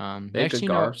 They Next good team,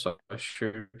 guards, so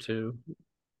sure too.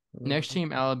 next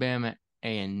team, Alabama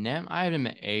A&M. I had them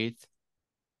at eighth.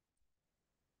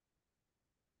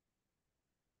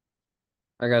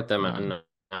 I got them at Um,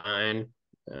 9.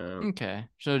 okay,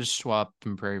 so just swap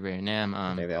from Prairie View A&M.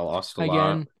 I think they lost a lot.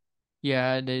 Again,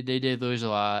 yeah, they did lose a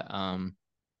lot.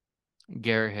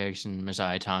 Garrett Hicks and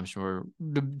Messiah Thompson were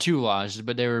the two losses,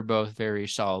 but they were both very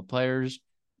solid players.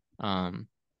 Um,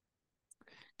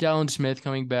 Dallin Smith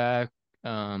coming back.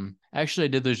 Actually, I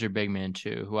did lose their big man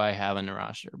too, who I have on the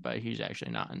roster, but he's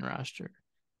actually not in the roster.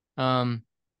 Um,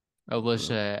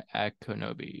 Alyssa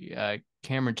Akonobi.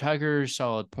 Cameron Tucker,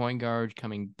 solid point guard,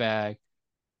 coming back.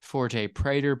 Forte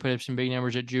Prater put up some big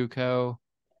numbers at JUCO.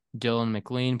 Dylan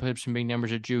McLean put up some big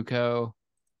numbers at JUCO.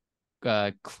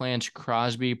 Clance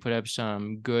Crosby put up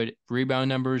some good rebound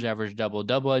numbers, averaged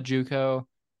double-double at JUCO.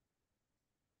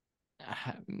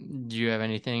 Do you have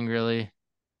anything really?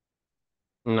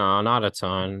 No, not a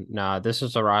ton. No, this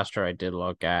is the roster I did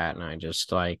look at, and I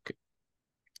just like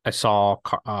I saw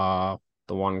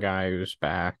the one guy who's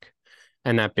back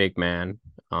and that big man.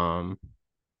 I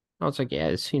was like, yeah,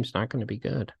 this team's not going to be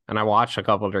good. And I watched a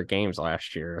couple of their games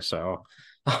last year, so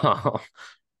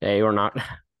they were not.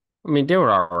 I mean, they were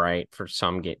all right for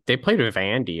some game. They played with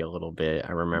Andy a little bit,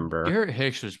 I remember. Garrett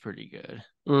Hicks was pretty good,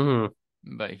 Hmm.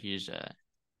 but he's at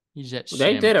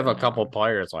They did have Samford a couple now.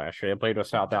 players last year. They played with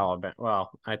South Alabama.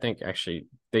 Well, I think actually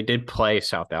they did play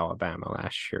South Alabama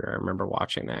last year. I remember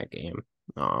watching that game.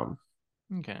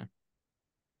 Okay.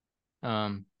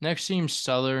 Next team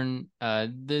Southern.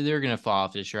 They're gonna fall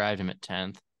off this year. I have them at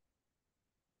 10th.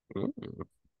 mm,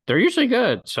 they're usually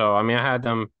good. So I mean, I had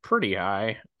them pretty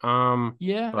high.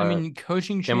 Yeah, I But mean,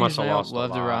 coaching they must change. have I don't lost a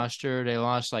love the lot. roster. They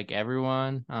lost like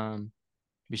everyone.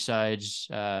 Besides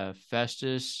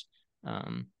Festus.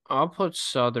 I'll put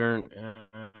Southern.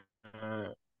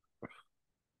 I'll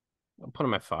put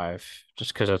them at 5,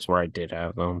 just because that's where I did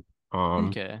have them.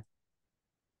 Okay.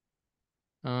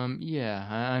 Yeah,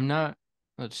 I'm not.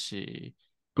 Let's see.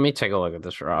 Let me take a look at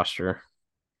this roster.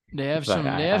 They have That some.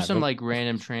 I They have some haven't. like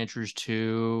random transfers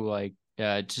too, like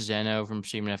Tizeno from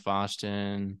CMF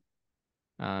Austin,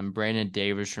 Brandon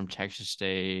Davis from Texas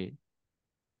State.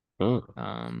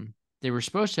 Hmm. They were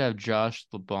supposed to have Josh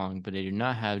LeBlanc, but they do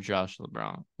not have Josh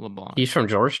LeBlanc. He's from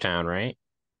Georgetown, right?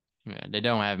 Yeah, they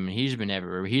don't have him. He's been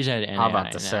everywhere. He's at I'm about NAI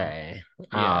to now. say.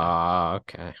 Yeah,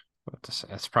 Okay. About to say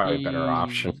that's probably a better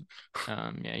option. he,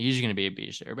 yeah, he's gonna be a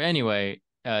beast there. But anyway,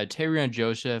 Terrion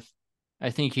Joseph, I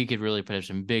think he could really put up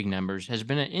some big numbers. Has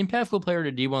been an impactful player at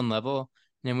a D1 level,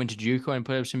 and then went to JUCO and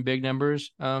put up some big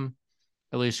numbers. At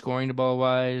least scoring the ball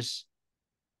wise.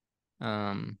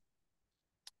 Um,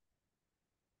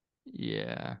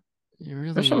 yeah,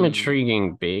 There's some really.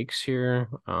 intriguing bigs here.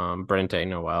 Brente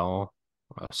Noel,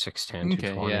 6'10", Okay,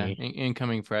 yeah, 220.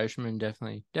 incoming freshman,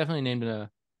 definitely named to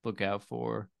look out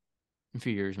for in a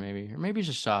few years, maybe, or maybe he's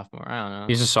a sophomore. I don't know.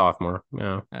 He's a sophomore.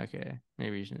 Yeah. Okay,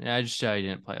 maybe I just saw he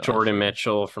didn't play last Jordan year.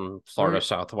 Mitchell from Florida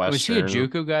Where was he a Southwestern.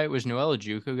 JUCO guy? Was Noel a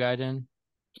JUCO guy then?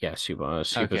 Yes, he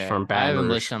was. He was Okay, from I have Baton him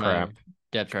Rouge listed on my Prep.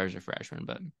 depth chart as a freshman,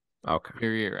 but Okay.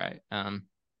 you're right.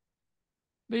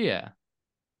 But yeah,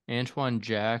 Antoine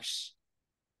Jacks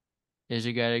is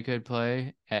a guy that could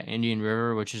play at Indian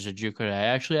River, which is a JUCO that I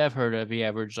actually have heard of. He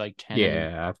averaged like 10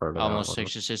 and Yeah, I've heard of that almost one.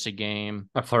 6 assists a game.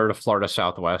 I've heard of Florida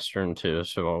Southwestern too,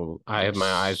 so I have my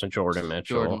eyes Yes. on Jordan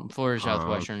Mitchell. Florida Um,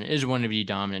 Southwestern is one of the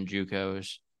dominant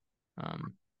JUCOs.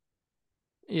 Um,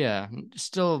 yeah,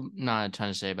 still not a ton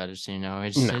to say about his team. No, no. I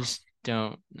just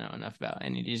don't know enough about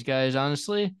any of these guys,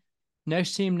 honestly.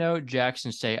 Next team note,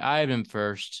 Jackson State. I have him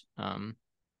first.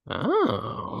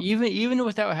 Oh, Even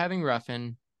without having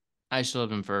Ruffin, I still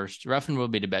have him first. Ruffin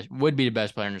would be the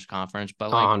best player in this conference,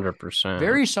 but like 100%.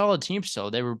 very solid team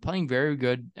still. They were playing very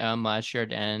good last year at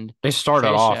the end. They started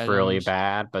Chase off really Adams.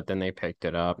 bad, but then they picked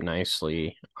it up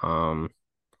nicely. They were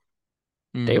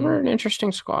Mm-hmm. an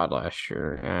interesting squad last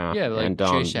year. Yeah, Yeah, like and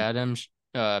Chase Adams,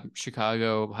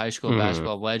 Chicago high school mhm.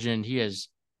 basketball legend. He's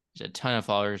a ton of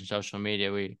followers on social media.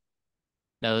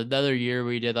 The other year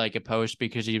we did like a post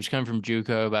because he was coming from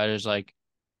JUCO about his like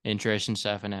interest and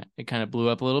stuff, and it kind of blew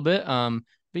up a little bit.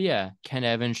 But yeah, Ken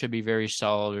Evans should be very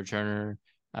solid returner.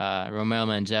 Romel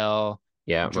Manziel,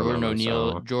 Yeah, remember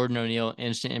so. Jordan O'Neal,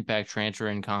 instant impact transfer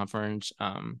in conference.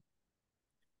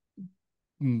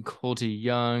 Colty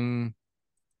Young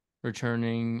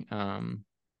returning.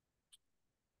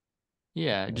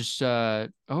 Yeah, just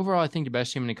overall, I think the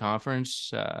best team in the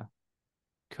conference,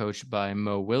 coached by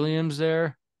Mo Williams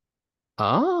there.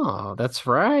 Oh, that's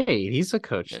right. He's a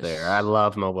coach there. I Yes.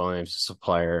 love Mo Williams as a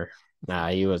player. Nah,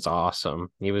 he was awesome.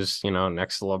 He was,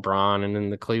 next to LeBron and in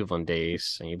the Cleveland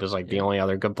days. And he was like the Yeah. only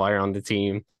other good player on the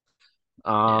team.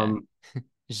 Yeah. Um, so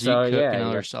Zeke Cook, yeah, you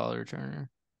another got solid returner.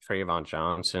 Trayvon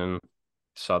Johnson,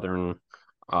 Southern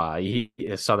he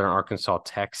is Southern Arkansas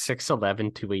Tech,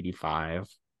 6'11", 285.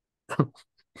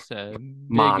 It's a big guy.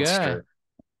 Monster.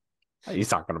 He's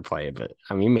not gonna play, but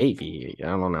I mean maybe. I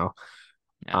don't know.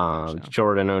 I don't think so.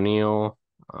 Jordan O'Neal,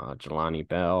 Jelani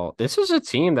Bell. This is a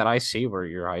team that I see where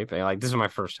you're hyping. Like this is my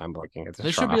first time looking at This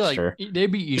this should be like roster.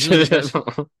 they'd be easily the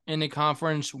best in the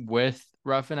conference with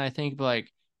Ruffin, I think, but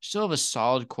like still have a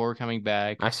solid core coming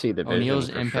back. I see the vision O'Neal's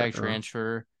for impact sure.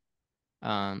 transfer.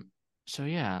 Um, so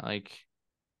yeah, like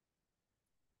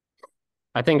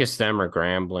I think it's them or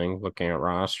Grambling looking at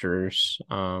rosters.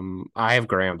 I have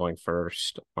Grambling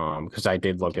first, because I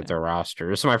did look at okay, their roster.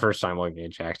 This is my first time looking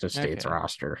at Jackson State's okay.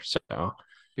 roster, so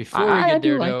Before we I get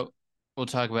do there like. though, we'll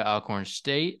talk about Alcorn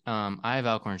State. I have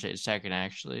Alcorn State second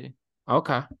actually.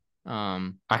 Okay,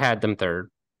 Um, I had them third.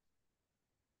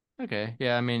 okay,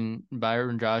 yeah, I mean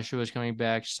Byron Joshua is coming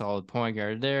back, solid point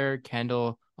guard there.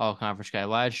 Kendall, all conference guy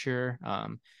last year.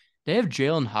 They have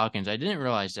Jalen Hawkins. I didn't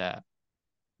realize that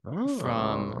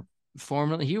from Oh,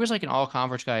 formerly he was like an all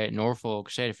conference guy at Norfolk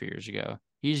State a few years ago.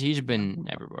 He's been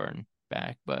everywhere and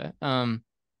back, but I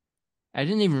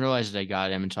didn't even realize that I got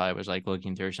him until I was like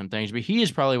looking through some things. But he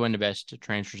is probably one of the best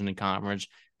transfers in the conference.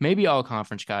 Maybe all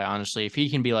conference guy, honestly. If he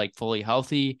can be like fully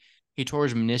healthy, he tore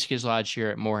his meniscus last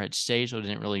year at Morehead State, so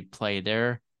didn't really play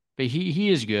there. But he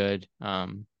is good.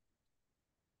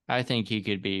 I think he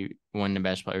could be one of the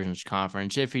best players in this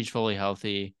conference if he's fully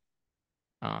healthy.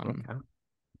 Um, okay.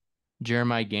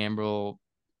 Jeremiah Gambrell,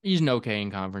 he's an okay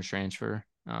in conference transfer.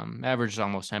 Averages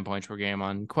almost 10 points per game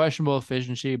on questionable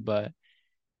efficiency, but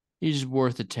he's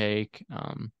worth a take.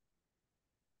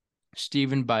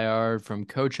 Stephen Bayard from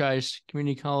Cochise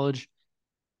Community College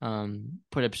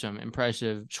put up some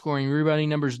impressive scoring rebounding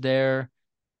numbers there.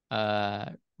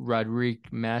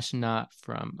 Roderick Massenot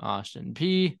from Austin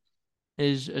P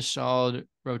is a solid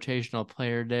rotational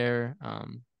player there.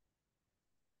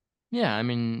 Yeah, I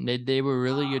mean they were a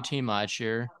really good team last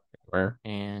year. Where?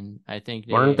 And I think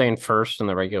Weren't they in first in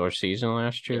the regular season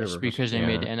last year? yes, because they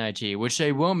made NIT, which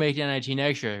they won't make NIT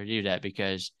next year to do that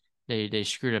because they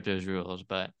screwed up those rules.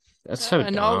 But that's so dumb,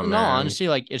 in all man. honesty,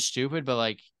 like it's stupid, but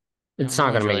like It's no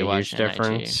not one's going to make really a huge watching NIT.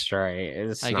 difference, right?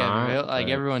 It's Like not. like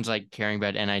everyone's like caring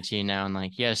about NIT now, and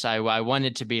like yes, I want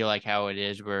it to be like how it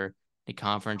is, where the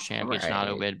conference champ gets an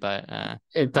auto Right. bid, but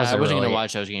It I doesn't wasn't gonna really.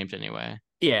 watch those games anyway.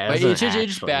 Yeah, it But doesn't it's just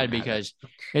actually bad matter.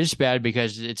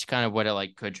 because it's kind of what it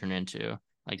like could turn into.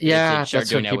 Like if they Yeah, start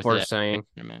that's doing what that with people are the saying.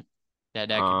 tournament, that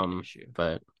could be an issue.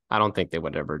 But I don't think they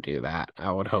would ever do that.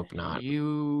 I would hope not.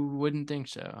 You wouldn't think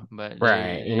so, but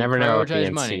Right. You they never know with the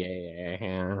prioritize money.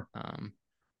 NCAA. Yeah.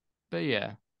 But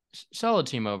yeah, solid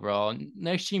team overall.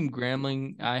 Next team,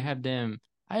 Grambling. I had them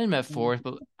at fourth,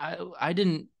 but I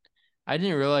didn't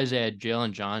realize they had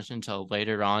Jalen Johnson until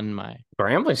later on in my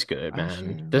Grambling's good, man.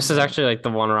 roster. This is But actually like the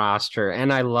one roster,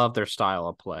 and I love their style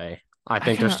of play. I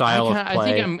think their style of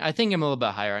play. I think I'm a little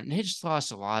bit higher. And they just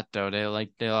lost a lot though.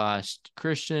 They lost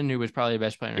Christian, who was probably the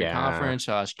best player in their Yeah. conference.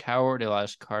 They lost Coward. They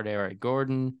lost Cardare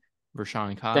Gordon. Rashawn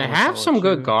They Kyle was have solid some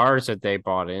good too. guards that they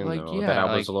brought in Like though that I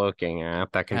yeah, was like looking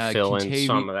at that can fill in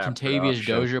some of that Contavious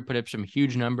production. Dozier put up some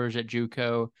huge numbers at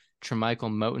JUCO.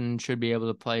 Tremichael Moten should be able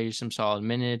to play some solid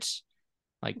minutes.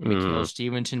 Like Mikhail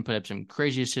Stevenson put up some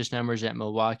crazy assist numbers at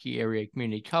Milwaukee Area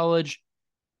Community College.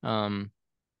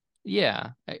 Yeah,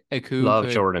 Aku Love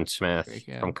could Jordan Smith break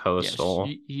from out. Yes, Coastal.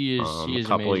 he A is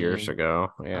couple years amazing.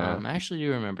 ago. Yeah. I actually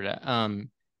do remember that.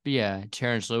 But yeah,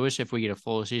 Terrence Lewis, if we get a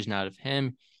full season out of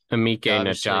him, Amike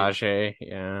obviously. Najaje.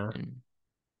 Yeah. And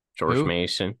George who?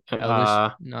 Mason.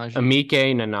 Elvis Najee.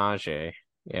 Amike Nanaje.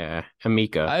 Yeah.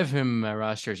 Amika. I have him in my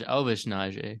roster as Elvis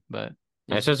Najee, but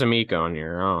It says Amika on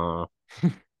here.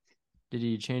 did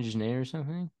he change his name or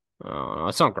something?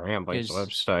 It's on Grambling's Because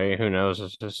website. Who knows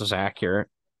if this is accurate?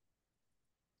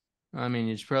 I mean,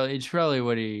 it's probably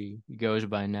what he goes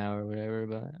by now or whatever.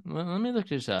 But let me look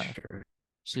this up. Sure.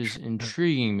 This is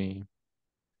intriguing me.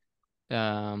 They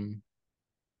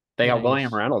Yeah, got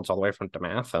William Reynolds all the way from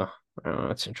DeMatha. Oh,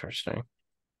 that's interesting.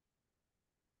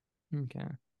 Okay.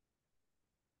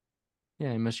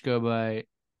 Yeah, he must go by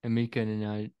Amika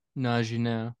and Najee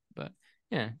now. But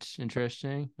yeah, it's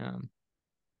interesting.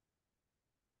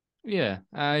 Yeah,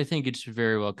 I think it's a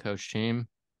very well coached team.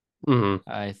 Mm-hmm.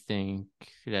 I think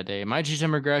that they might see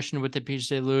some regression with the pieces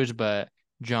they lose, but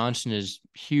Johnson is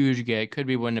huge. Could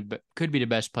be the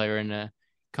best player in the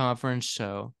conference.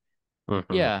 So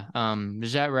yeah.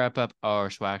 Does that wrap up our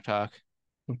SWAC talk?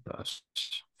 Best.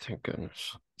 Thank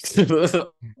goodness.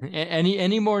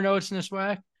 Any more notes in the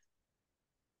SWAC?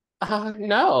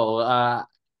 No.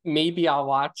 Maybe I'll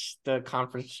watch the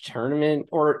conference tournament,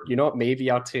 or you know what?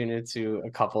 Maybe I'll tune into a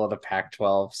couple of the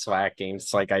Pac-12 SWAC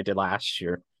games like I did last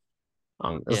year.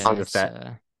 As long as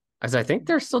that, as I think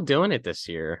they're still doing it this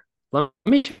year. Let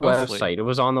me check the website. It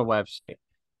was on the website.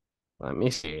 Let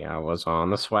me see. I was on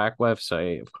the SWAC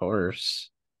website, of course.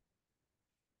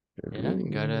 Yeah, you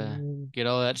gotta get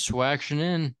all that swaction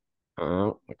in.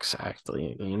 Oh,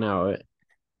 exactly. You know it.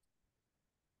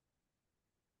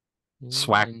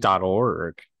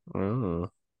 SWAC.org. Oh.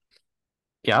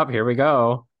 Yep, here we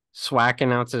go. SWAC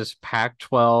announces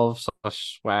Pac-12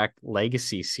 SWAC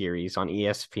Legacy Series on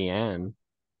ESPN.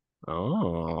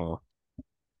 Oh.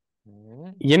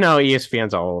 You know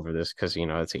ESPN's all over this because, you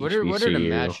know, it's HBCU. What are the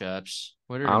matchups?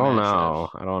 I don't know.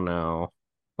 I don't know.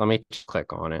 Let me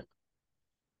click on it.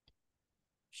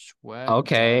 SWAC.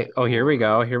 Okay. Oh, here we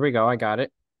go. Here we go. I got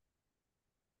it.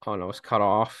 Oh, no, it's cut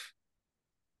off.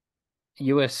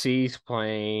 USC's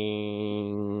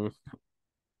playing.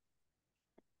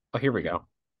 Oh, here we go.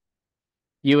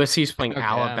 USC's playing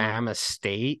Alabama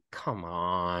State. Come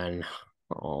on.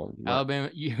 Oh,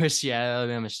 USC,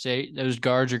 Alabama State. Those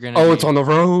guards are gonna. Oh, it's on the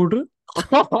road.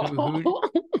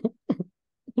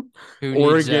 Who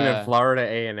Oregon and Florida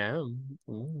A&M.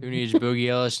 Who needs Boogie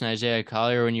Ellis and Isaiah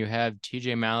Collier when you have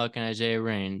TJ Malik and Isaiah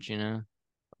Range? You know.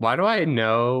 Why do I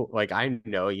know? Like, I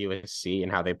know USC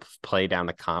and how they play down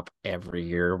the comp every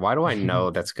year. Why do I know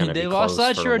that's going to be close? They lost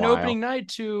last year on opening night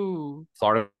to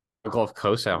Florida Gulf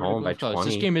Coast at home by 20.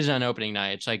 This game isn't on opening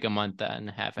night. It's like a month and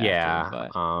a half after.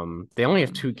 But, they only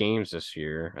have 2 games this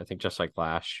year. I think just like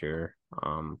last year.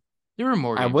 There were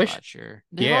more games last year.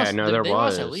 They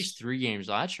lost at least 3 games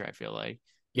last year, I feel like.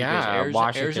 Yeah,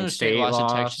 Washington State lost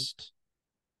to Texas.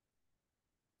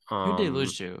 Who'd they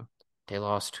lose to? They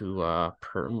lost to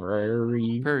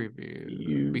Prairie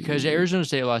View. Because Arizona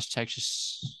State lost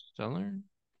Texas Southern?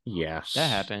 Yes. That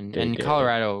happened. And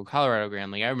Colorado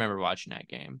Grambling. I remember watching that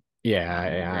game.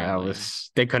 Yeah,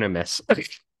 they couldn't miss.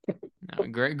 No,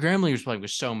 Grambling was playing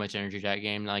with so much energy that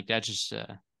game. Like that just it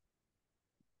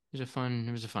was a fun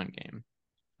game.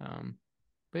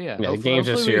 But yeah, Yeah, the games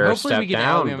this year are a hopefully we step get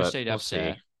down, Alabama but State we'll see.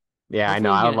 upset. Yeah, I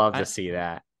know. Hopefully we I would get. love to see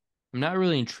that. I'm not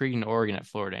really intrigued in Oregon at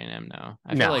Florida A&M though.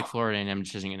 I feel No. like Florida A&M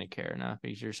just isn't going to care enough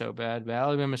because they're so bad. But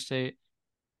Alabama State,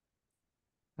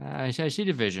 I see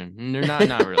division. And they're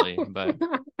not really. But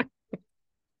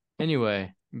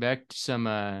anyway, back to some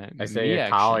Isaiah MEAC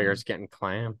Collier's getting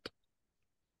clamped.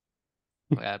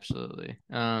 Absolutely.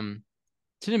 To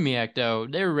the MEAC though,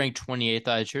 they were ranked 28th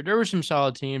last year. There were some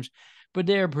solid teams, but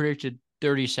they are predicted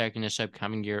 32nd this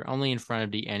upcoming year, only in front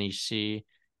of the NEC.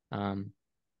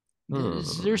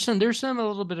 There's some a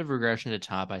little bit of regression at the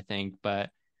top, I think, but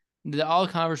the all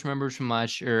conference members from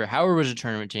last year, Howard was a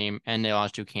tournament team, and they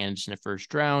lost to Kansas in the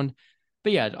first round.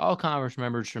 But yeah, the all conference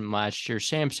members from last year,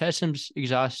 Sam Sessum's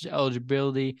exhausted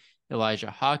eligibility,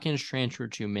 Elijah Hawkins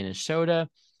transferred to Minnesota,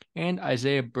 and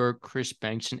Isaiah Burke, Chris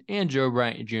Bankson, and Joe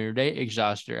Bryant Jr. They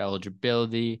exhausted their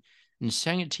eligibility. And the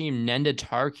second team, Nenda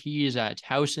Tark, he is at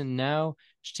Towson now.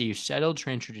 Steve Settle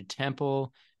transferred to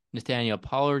Temple. Nathaniel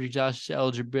Pollard exhausted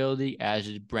eligibility, as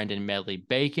did Brendan Medley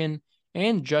Bacon.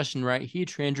 And Justin Wright, he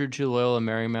transferred to Loyola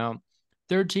Marymount.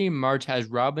 Third team, Martez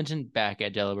Robinson back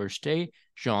at Delaware State.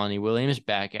 Jelani Williams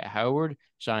back at Howard.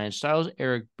 Zion Styles,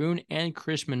 Eric Boone, and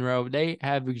Chris Monroe, they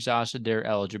have exhausted their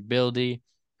eligibility.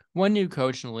 One new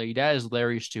coach in the league, that is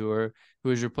Larry Stewart,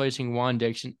 who is replacing Juan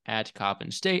Dixon at Coppin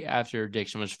State after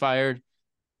Dixon was fired.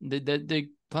 The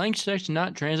playing sticks did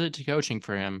not translate to coaching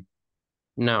for him.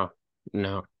 No.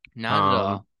 Not at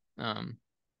all.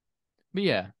 But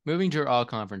yeah, moving to our all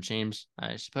conference teams,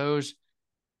 I suppose.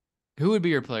 Who would be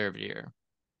your player of the year?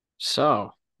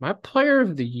 So, my player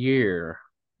of the year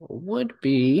would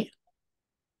be.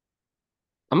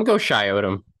 I'm gonna go Shy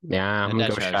Odom. Yeah, I'm gonna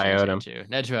go Shy Odom too.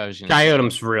 That's what I was gonna say. Shy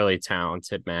Odom's really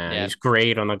talented, man. Yeah. He's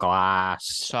great on the glass.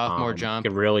 Sophomore jump.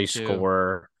 Can really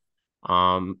score.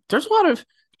 There's a lot of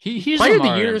he's player of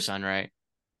the year son, right?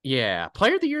 Yeah,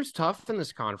 player of the year is tough in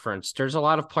this conference. There's a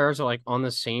lot of players that are like on the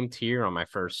same tier on my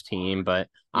first team, but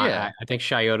yeah, I think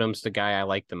Shy Odom's the guy I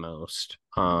like the most.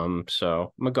 So I'm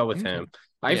gonna go with him.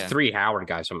 I have 3 Howard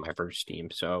guys on my first team,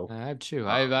 so I have 2.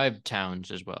 I have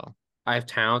Towns as well. I have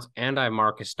Towns and I have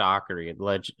Marcus Dockery,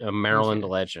 a Maryland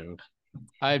legend.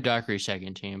 I have Dockery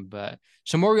second team, but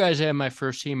some more guys I have my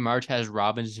first team. Martez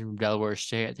Robinson from Delaware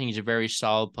State. I think he's a very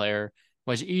solid player.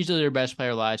 Was easily their best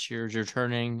player last year. Is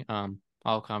returning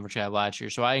all conference I had last year,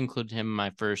 so I included him in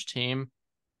my first team.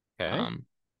 Okay.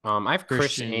 I have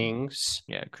Chris Ings.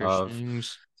 Yeah, Chris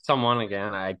Ings. Someone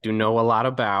again I do know a lot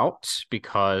about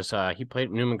because he played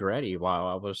at New McGrady while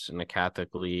I was in the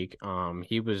Catholic League.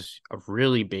 He was a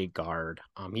really big guard.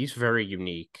 He's very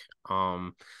unique.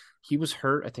 He was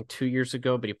hurt, I think, 2 years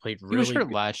ago, but he played really. He was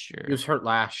hurt last year. He was hurt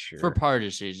last year for part of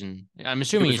the season. I'm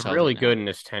assuming he was really good in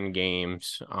his 10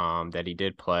 games that he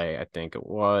did play. I think it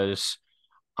was.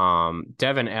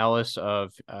 Devin Ellis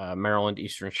of Maryland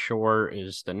Eastern Shore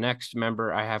is the next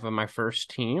member I have on my first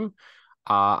team.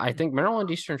 I think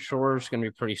Maryland Eastern Shore is going to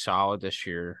be pretty solid this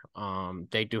year.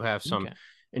 They do have some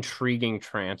intriguing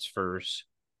transfers.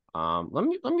 Let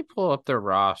me pull up their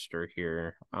roster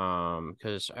here.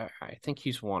 Because I think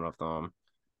he's one of them.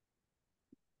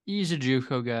 He's a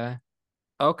JUCO guy.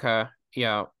 Okay,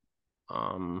 yeah.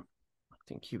 I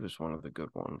think he was one of the good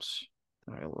ones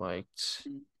that I liked.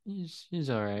 He's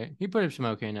all right. He put up some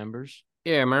okay numbers.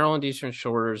 Yeah, Maryland Eastern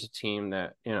Shore is a team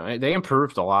that, they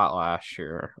improved a lot last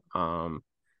year. Now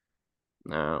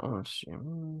let's see.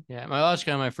 Yeah, my last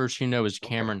guy on my first team though was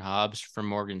Cameron Hobbs from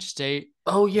Morgan State.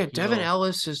 Oh yeah, Devin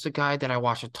Ellis is the guy that I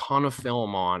watched a ton of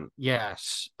film on.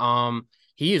 Yes.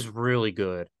 He is really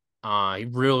good. He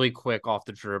really quick off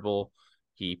the dribble.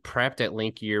 He prepped at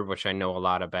Link Year, which I know a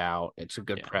lot about. It's a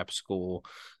good prep school.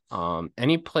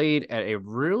 And he played at a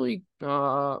really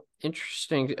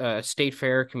interesting State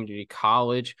Fair Community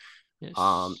College.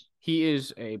 Yes. He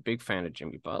is a big fan of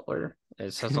Jimmy Butler,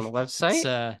 as it says on the website.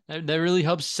 That really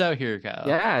helps us out here, Kyle.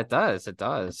 Yeah, it does. It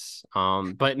does.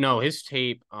 But no, his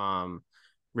tape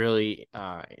really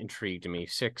intrigued me.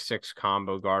 6'6"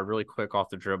 combo guard, really quick off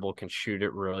the dribble, can shoot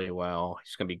it really well.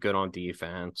 He's gonna be good on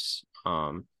defense.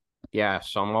 Yeah,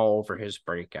 so I'm all over his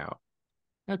breakout.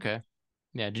 Okay.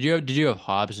 Yeah, did you have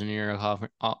Hobbs in your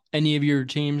any of your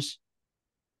teams?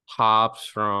 Hobbs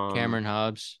from Cameron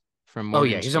Hobbs from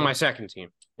Morgan he's on my second team.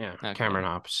 Yeah, okay. Cameron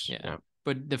Hobbs. Yeah.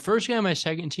 But the first guy on my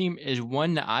second team is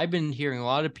one that I've been hearing a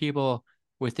lot of people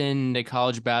within the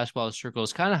college basketball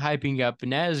circles kind of hyping up,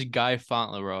 and that is Guy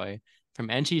Fauntleroy from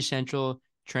NC Central,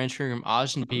 transferring from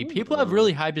Austin Peay. People have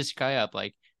really hyped this guy up.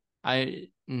 Like I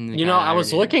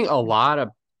was looking a lot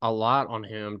on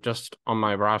him just on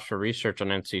my roster research on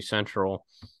NC Central.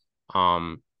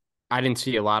 I didn't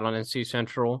see a lot on NC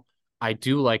Central, I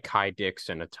do like Kai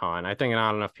Dixon a ton. I think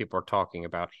not enough people are talking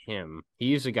about him.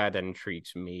 He's a guy that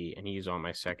intrigues me, and he's on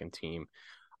my second team.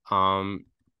 Um,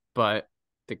 but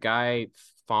the guy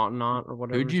Fontenot or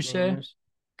whatever Who'd you his name say? is,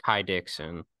 Kai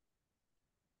Dixon,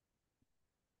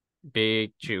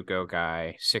 big JUCO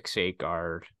guy, 6'8"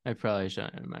 guard. I probably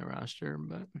shot in my roster,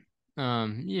 but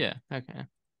yeah, okay.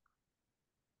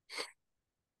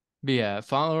 But yeah,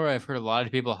 follower, I've heard a lot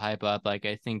of people hype up. Like,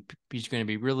 I think he's going to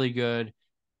be really good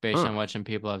based Huh. on what some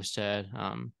people have said.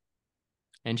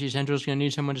 NC Central is going to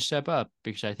need someone to step up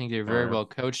because I think they're very well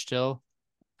coached still.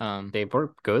 They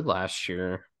were good last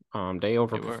year. They They were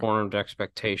overperformed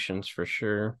expectations for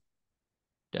sure.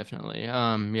 definitely.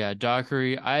 Yeah,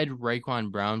 Dockery. I had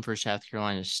Raekwon Brown for South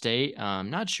Carolina State.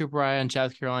 Not super high on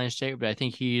South Carolina State, but I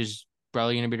think he's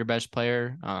probably going to be their best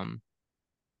player.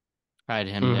 I had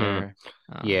him Mm-hmm. there.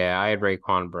 Yeah, I had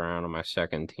Raekwon Brown on my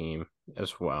second team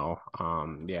as well.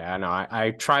 Yeah, no,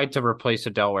 I tried to replace a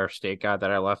Delaware State guy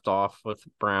that I left off with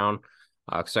Brown,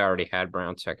 because I already had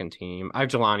Brown second team. I have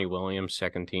Jelani Williams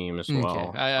second team as Okay,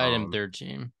 well. I had him third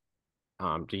team.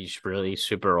 He's really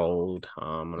super old,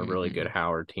 on a really good Mm-hmm.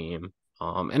 Howard team.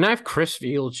 And I have Chris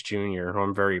Fields Jr., who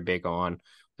I'm very big on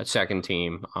at second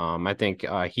team. I think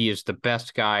he is the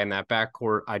best guy in that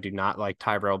backcourt. I do not like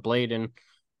Tyrell Bladen.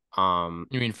 You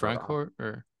mean For front court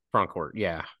or? front court,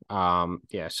 yeah.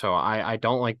 Yeah, so I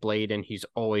don't like Bladen. He's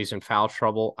always in foul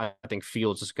trouble. I think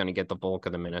Fields is going to get the bulk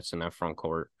of the minutes in that front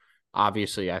court.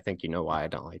 Obviously, I think you know why I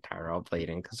don't like Tyrell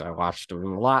Bladen, because I watched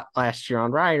him a lot last year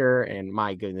on Ryder, and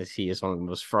my goodness, he is one of the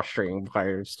most frustrating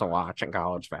players to watch in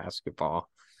college basketball.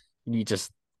 He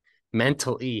just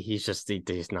mentally, he's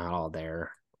not all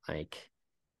there. Like,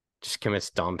 just commits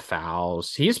dumb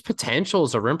fouls. He has potential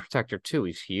as a rim protector too.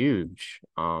 He's huge.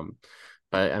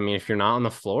 But I mean, if you're not on the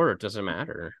floor, it doesn't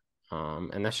matter.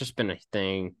 And that's just been a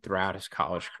thing throughout his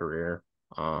college career.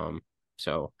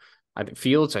 So I think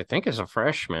Fields, I think, is a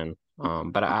freshman.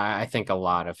 But I think a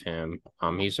lot of him.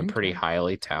 He's a pretty Okay.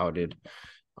 highly touted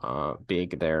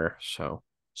big there. So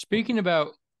Speaking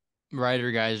about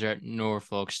Ryder guys are at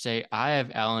Norfolk State, I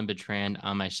have Alan Bertrand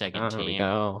on my second there we team.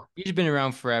 go. He's been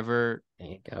around forever. There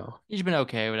you go. He's been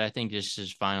okay, but I think this is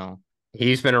his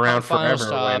He's been around final forever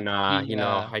stop. when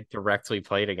I directly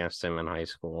played against him in high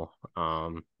school.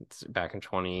 It's back in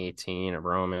 2018 at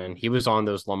Roman. He was on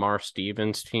those Lamar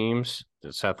Stevens teams,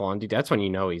 Seth Lundy. That's when you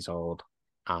know he's old.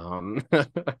 Um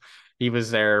he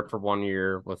was there for 1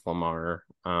 year with Lamar.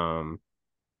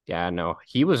 Yeah, no,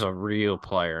 he was a real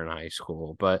player in high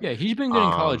school, but Yeah, he's been good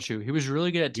in college too. He was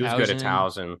really good at he was good at Towson.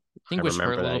 Towson. I I think was hurt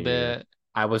remember a little that year. bit.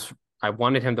 I was I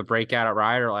wanted him to break out at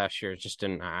Ryder last year. It just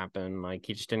didn't happen. Like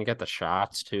he just didn't get the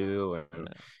shots too, and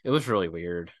it was really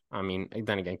weird. I mean,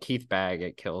 then again, Keith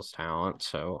Baggett kills talent.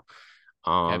 So,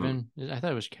 Kevin, I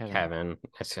thought it was Kevin. Kevin,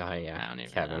 yeah, I don't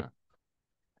even Kevin.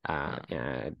 know.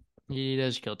 Yeah, He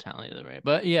does kill talent either way.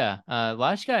 But yeah,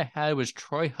 last guy I had was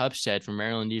Troy Hupstead from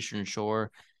Maryland Eastern Shore.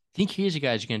 I think he's a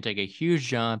guy who's going to take a huge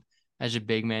jump as a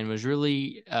big man. Was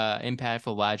really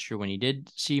impactful last year when he did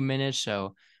see minutes.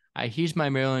 So he's my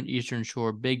Maryland Eastern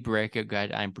Shore big breakout guy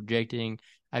I'm projecting.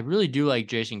 I really do like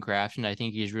Jason Crafton. I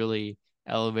think he's really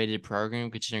elevated the program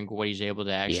considering what he's able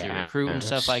to actually recruit and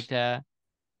stuff like that.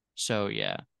 So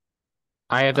yeah.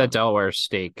 I have that Delaware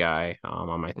State guy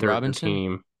on my third Robinson.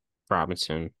 team.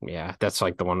 Robinson, yeah, that's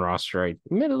like the one roster I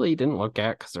admittedly didn't look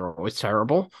at because they're always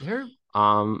terrible.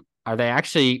 Are they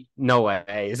actually? No way.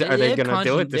 Are they gonna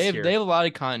do it this year? They have a lot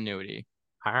of continuity.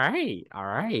 All right.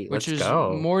 Which Let's is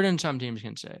go. more than some teams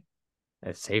can say.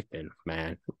 They've been,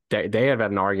 man. They have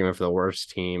had an argument for the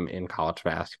worst team in college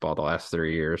basketball the last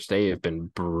 3 years. They have been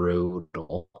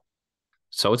brutal.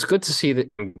 So it's good to see that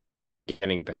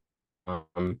getting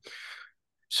better.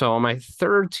 So on my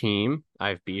third team, I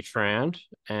have Beatrand,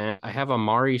 and I have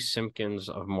Amari Simpkins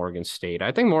of Morgan State.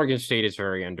 I think Morgan State is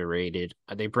very underrated.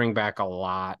 They bring back a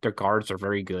lot. Their guards are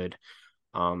very good.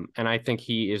 And I think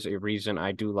he is a reason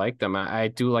I do like them. I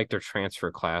do like their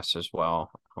transfer class as well,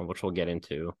 which we'll get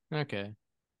into. Okay.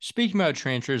 Speaking about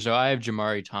transfers, though, I have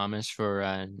Jamari Thomas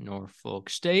for Norfolk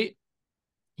State.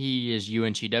 He is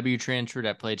UNCW transfer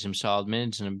that played some solid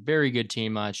minutes in a very good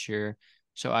team last year.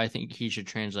 So I think he should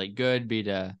translate good, be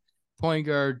the point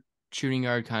guard, shooting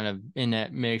guard, kind of in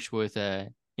that mix with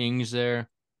Ings there.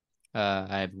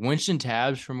 I have Winston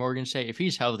Tabbs from Morgan State. If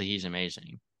he's healthy, he's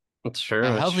amazing. It's true.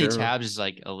 Healthy Tabbs is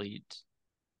like elite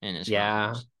in his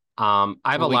conference. I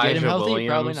have Will we get him Elijah healthy? Williams.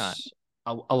 Probably not.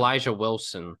 Elijah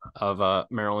Wilson of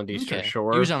Maryland Eastern Okay,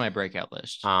 he was Shore. on my breakout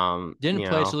list. You Didn't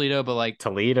play know, Toledo, but like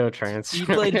Toledo he transfer.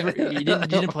 played for he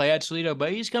didn't play at Toledo,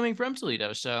 but he's coming from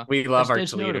Toledo, so We love that's our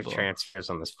that's Toledo notable. transfers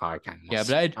on this Yeah,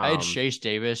 but podcast. I'd Chase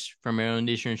Davis from Maryland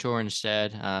Eastern Shore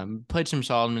instead. Played some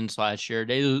Solomons last year.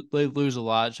 They lose a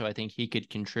lot, so I think he could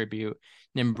contribute.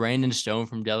 And then Brandon Stone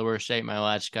from Delaware State, my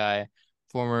last guy,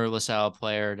 former LaSalle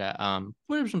player that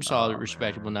put up some solid, Oh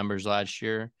respectable man. numbers last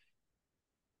year.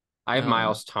 I have Um,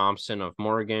 Miles Thompson of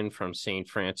Morgan from St.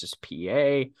 Francis,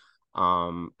 PA.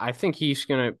 I think he's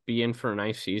gonna be in for a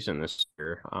nice season this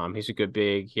year. He's a good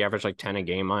big. He averaged like 10 a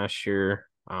game last year.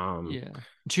 yeah,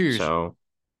 2 years. So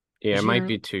yeah, Was it he might hurt?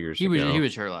 be 2 years He ago.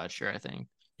 was hurt last year, I think.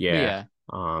 But Yeah.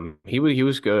 yeah. He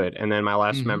was good. And then my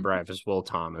last Mm-hmm. member I have is Will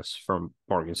Thomas from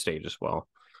Morgan State as well.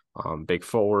 Big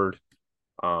forward.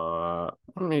 Let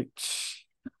me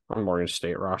on Morgan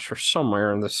State roster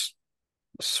somewhere in this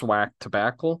SWAC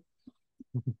tobacco.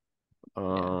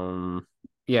 Yeah.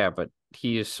 Yeah, but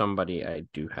he is somebody I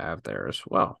do have there as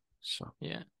well. So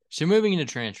Yeah. So moving into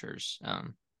transfers.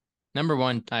 Number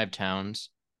one, I have Towns.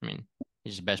 I mean,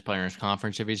 he's the best player in his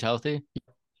conference if he's healthy.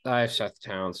 I have Seth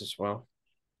Towns as well.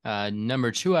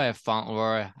 Number two, I have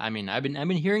Fauntleroy. I mean, I've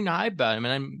been hearing the hype about him,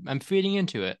 and I'm feeding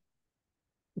into it.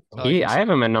 That's all I can I say. have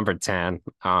him at number 10.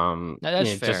 Now,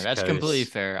 that's fair. Just That's completely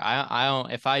because fair. I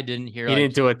don't. If I didn't hear he like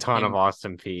didn't do a ton of him,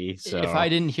 Austin P. if I So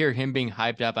didn't hear him being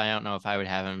hyped up, I don't know if I would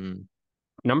have him.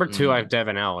 number two, I have Mm,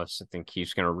 Devin Ellis. I think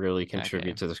he's going to really okay.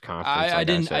 contribute to this conference, like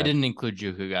I I said. didn't include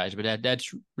Juku guys, but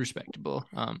that's respectable.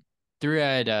 Three,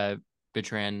 I had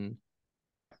Bertrand.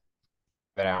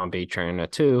 But Allen B train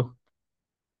at two.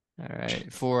 All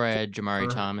right. Four, I had Jamari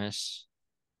Thomas.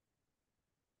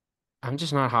 I'm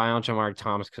just not high on Jamar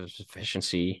Thomas because of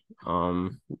efficiency.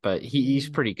 But he's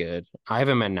pretty good. I have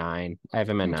him at nine. I have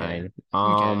him at Okay. nine.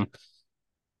 Okay.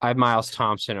 I have Miles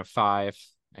Thompson at five.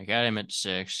 I got him at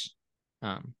six.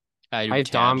 Um, I I do have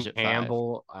tabs Dom at five.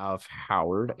 Campbell of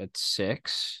Howard at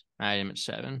six. I had him at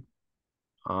seven.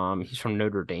 He's from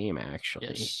Notre Dame, actually.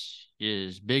 Yes, he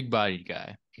is big bodied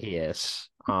guy. He is.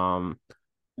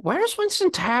 Where's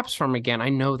Winston Taps from again? I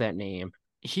know that name.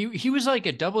 He was like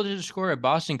a double digit scorer at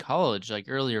Boston College like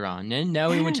earlier on. And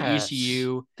now he went to Yes,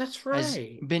 ECU. that's Has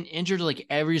right. been injured like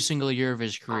every single year of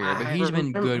his career, but I he's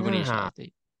been good when remember he's now.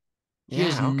 healthy. He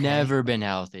has Yeah, okay. never been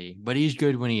healthy, but he's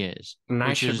good when he is, And I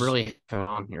which should is really have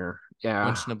on here. Yeah.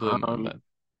 once in a blue moon. But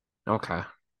Okay.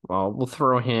 Well, we'll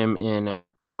throw him in.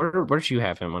 Where did you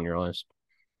have him on your list?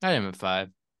 I had him at five.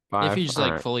 If Five. he's All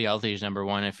like right. fully healthy, he's number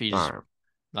one. If All he's right.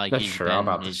 like That's true. I'm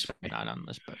about to he's say. not on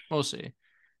this, but we'll see.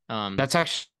 That's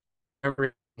actually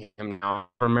remember him now.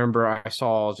 Remember, I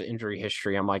saw his injury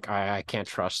history. I'm like, I can't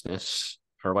trust this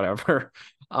or whatever.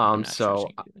 I'm not So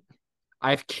trusting you. I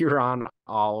have Kieran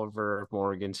Oliver of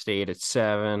Morgan State at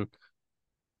seven.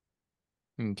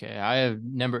 Okay, I have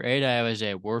number eight. I have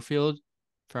Isaiah Warfield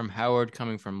from Howard,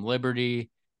 coming from Liberty.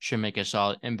 Should make a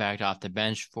solid impact off the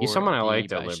bench He's for someone I the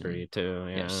liked at Bison. Liberty too.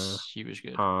 Yeah. Yes, he was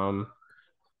good. Um,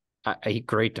 a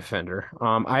great defender.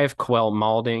 I have Quell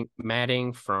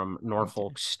Matting from Okay.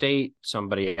 Norfolk State.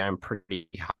 Somebody I'm pretty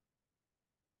high.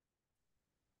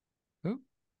 Who?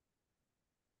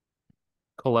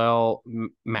 Kalel Yeah.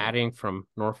 Matting from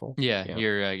Norfolk. Yeah, Yeah.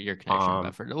 your connection Um.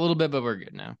 buffered a little bit, but we're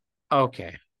good now.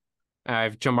 Okay. I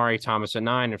have Jamari Thomas at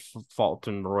nine and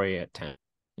Fulton Roy at 10.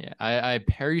 Yeah, I have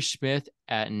Perry Smith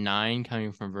at nine,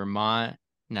 coming from Vermont,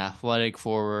 an athletic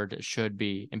forward that should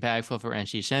be impactful for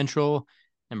NC Central.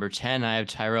 Number 10, I have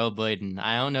Tyrell Bladen.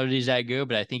 I don't know that he's that good,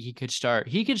 but I think he could start.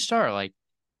 He could start. Like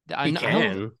He I don't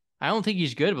can. I don't think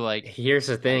he's good, but like Here's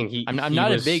the thing. I'm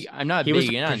not a big He was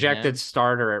in a on projected him.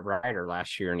 starter at Rider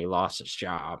last year and he lost his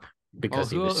job Well, because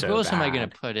he was who so else am I gonna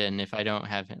bad. put in if I don't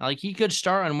have him? Like he could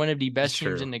start on one of the It's best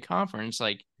teams true. in the conference.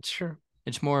 Like It's true.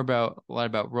 it's more about a lot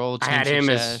about role I team had him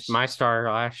as success. my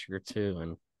starter last year too,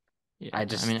 and Yeah, I I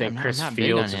just mean think I'm Chris not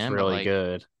big on Fields is him, but really like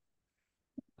good.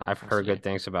 I've we'll heard see. good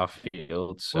things about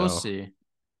Fields, We'll so see.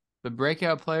 But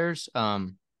breakout players,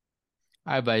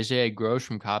 I have Isaiah Gross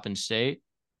from Coppin State.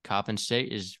 Coppin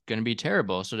State is going to be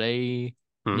terrible, so they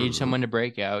need hmm. someone to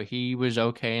break out. He was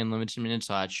okay in limited minutes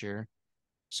last year,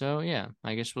 so yeah,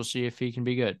 I guess we'll see if he can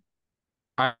be good.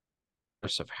 I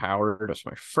of Howard as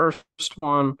my first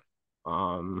one.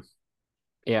 Um,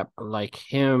 yeah, I like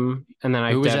him, and then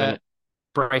I Who have was Devin that?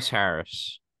 Bryce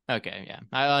Harris. Okay, yeah,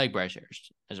 I like Bryce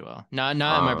Harris as well. Not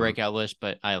on my Um, breakout list,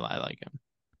 but I like him.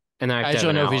 and then I have I just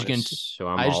don't Devin know if he's going to. Ellis, so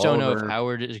I'm I just all don't know if over.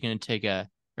 Howard is going to take a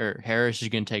or Harris is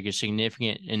going to take a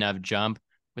significant enough jump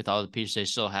with all the pieces they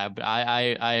still have. But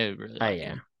I really like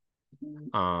Yeah. him.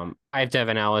 I have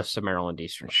Devin Ellis of Maryland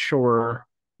Eastern Shore.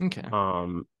 Okay.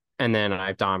 Um, And then I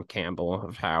have Dom Campbell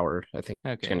of Howard. I think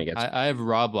he's going Okay. to get I have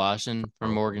Rob Lawson from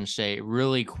some. Morgan State.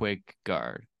 Really quick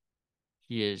guard.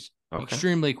 He is Okay.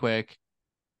 extremely quick.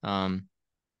 Um,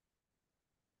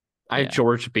 I have yeah.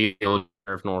 George Beal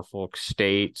of Norfolk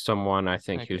State, someone I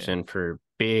think who's Okay. in for a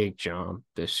big jump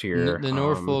this The, year. the I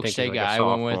Norfolk think he's State like a guy I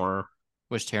went with sophomore.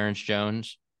 was Terrence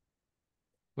Jones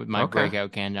with my Okay.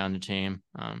 breakout can down the team.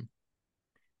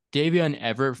 Davion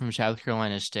Everett from South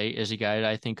Carolina State is a guy that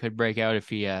I think could break out if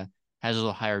he has a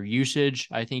little higher usage.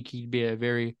 I think he'd be a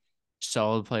very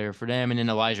solid player for them. And then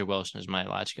Elijah Wilson is my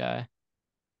last guy.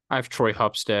 I have Troy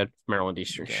Hupstead, Maryland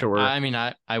Eastern Okay. Shore. I mean,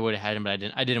 I would have had him, but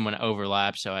I didn't want to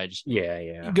overlap, so I just Yeah,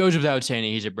 it yeah. goes without saying that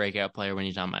he's a breakout player when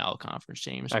he's on my all conference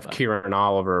teams. I have But Kieran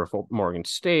Oliver of Morgan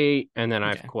State, and then I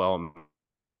have okay. Quell.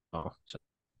 All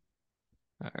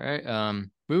right.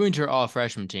 Moving to our all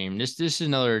freshman team. This is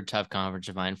another tough conference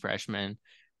to find freshmen.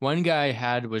 One guy I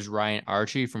had was Ryan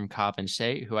Archie from Coppin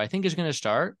State, who I think is going to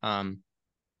start. Coppin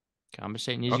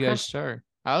State needs you Okay. guys to start.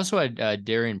 I also had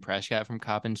Darian Prescott from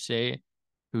Coppin State,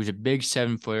 who's a big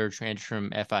 7-footer transfer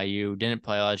from FIU. Didn't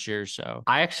play last year, so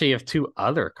I actually have two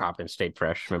other Coppin State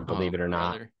freshmen, oh believe it or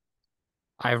not. brother.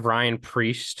 I have Ryan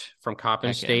Priest from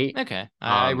Coppin Okay, State. okay.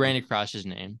 I ran across his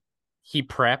name. He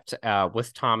prepped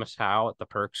with Thomas Howe at the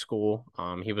Perk School.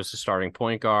 He was the starting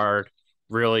point guard,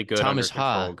 really good under Thomas control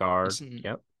Ha. guard. Listen,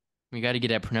 Yep. we got to get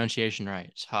that pronunciation right.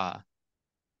 It's Ha.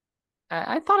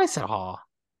 I thought I said Haw.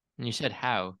 And you said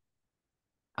how.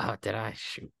 Oh, did I?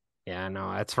 Shoot. Yeah,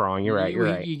 no, that's wrong. You're right. We You're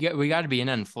right. we got to be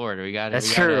in Florida.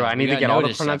 That's true. I We need to got to get know all the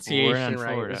this stuff. We're in pronunciation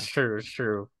right. It's Florida. true. It's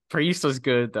true. Priest was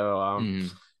good though.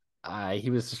 Mm, He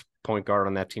was point guard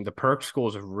on that team. The Perk School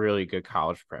is a really good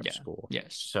college prep yeah. school.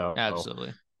 Yes. So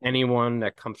Absolutely. anyone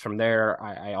that comes from there,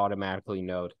 I automatically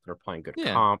know that they're playing good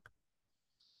Yeah. comp.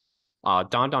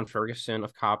 Don Ferguson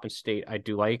of Coppin State, I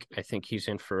do like. I think he's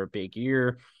in for a big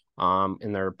year.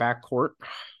 In their backcourt,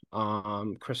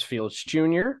 Chris Fields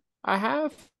Jr. I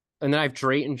have, and then I have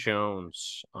Drayton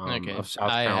Jones, Okay. of South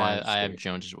Carolina I have State.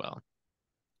 Jones as well.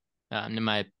 And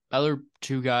my other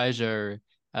two guys are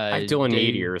I have Dylan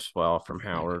Dave. Nader as well from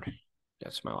Howard. Okay.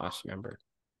 That's my last member.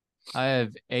 I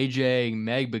have AJ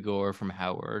Megbagor from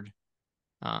Howard.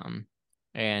 And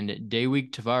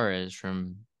Dayweek Tavares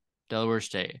from Delaware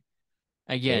State.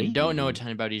 Again, don't know a Hey,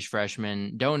 ton about these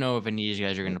freshmen. Don't know if any of these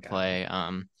guys are going to play.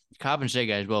 Coppin State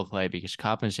guys will play because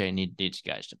Coppin State needs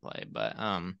guys to play. But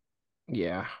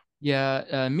yeah,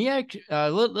 MEAC a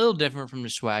little different from the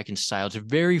SWAC in style. It's a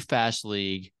very fast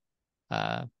league.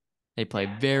 They play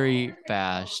very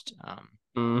fast.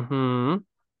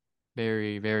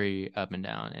 Very very up and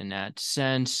down in that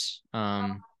sense.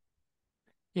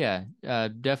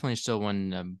 Definitely still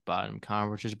one of the bottom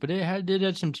conferences, but did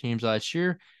have some teams last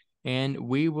year, and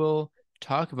we will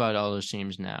talk about all those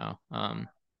teams now.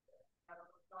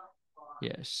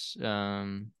 Yes.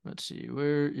 Let's see.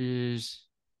 Where is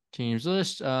teams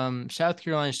list? South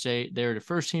Carolina State. They're the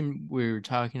first team we were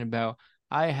talking about.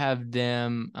 I have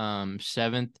them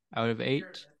 7th out of 8.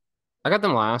 I got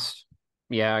them last.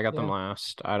 Yeah, I got them Yeah.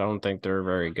 last. I don't think they're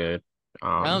very good.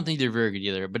 I don't think they're very good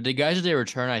either, but the guys that they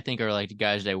return, I think, are like the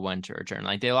guys they went to return.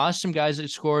 Like they lost some guys that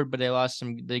scored, but they lost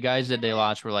the guys that they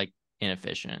lost were like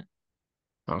inefficient.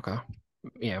 Okay.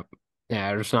 Yeah. Yeah,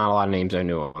 there's not a lot of names I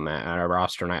knew on that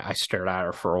roster, and I stared at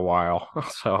her for a while.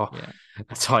 So Yeah.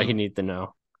 that's all you Like need to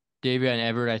know. Davion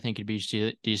Everett, I think could be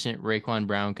decent. Raekwon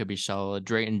Brown could be solid.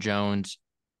 Drayton Jones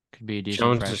could be a decent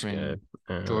Jones is freshman.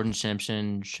 good. Jordan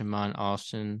Simpson, Shimon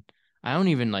Austin. I don't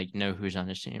even like know who's on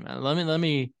this team. Let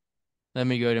me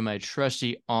go to my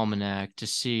trusty almanac to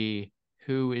see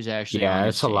who is actually on Yeah,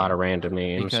 this it's a lot team of random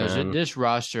names, because and this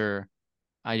roster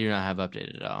I do not have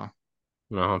updated at all.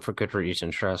 no, for good reason.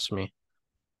 Trust me.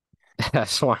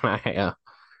 That's why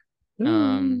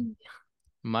Um,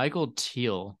 Michael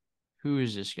Teal, who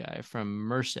is this guy from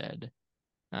Merced?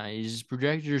 He's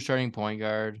projected your starting point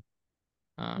guard.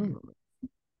 Um,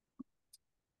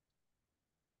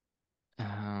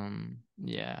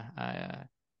 yeah.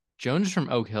 Jones from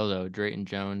Oak Hill though, Drayton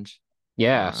Jones.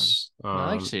 Yes.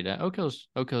 I like to see that. Oak Hill's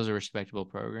a respectable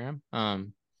program.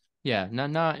 Yeah,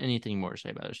 not anything more to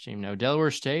say about this team. No,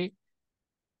 Delaware State.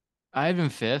 I have them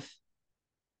 5th.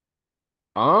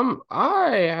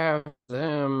 I have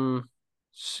them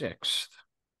 6th.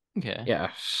 Okay.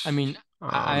 Yes. I mean,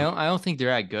 I don't think they're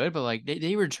that good, but like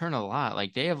they return a lot.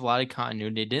 Like they have a lot of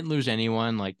continuity. They didn't lose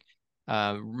anyone. Like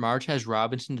Martez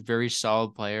Robinson's a very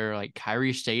solid player. Like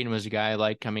Kyrie Staten was a guy I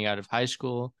liked coming out of high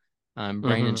school.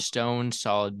 Brandon Stone,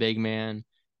 solid big man.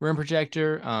 Rim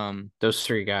projector. Those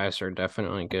three guys are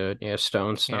definitely good. Yeah,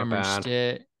 Stone's not Cameron bad.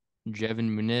 Stitt, Jevin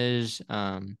Muniz.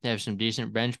 They have some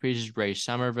decent bench pieces. Ray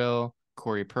Somerville.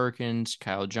 Corey Perkins,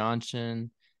 Kyle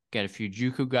Johnson. Got a few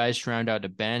JUCO guys to round out the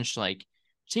bench. Like,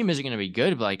 team isn't going to be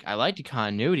good, but like I like the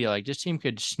continuity. Like this team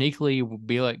could sneakily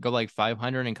be like go like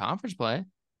 500 in conference play.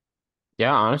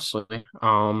 Yeah, honestly. We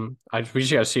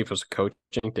just gotta see if it was a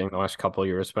coaching thing the last couple of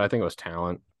years, but I think it was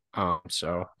talent.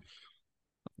 So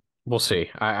we'll see.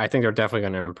 I think they're definitely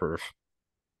gonna improve.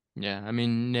 Yeah, I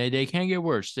mean they can't get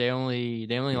worse. They only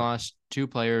lost two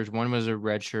players. One was a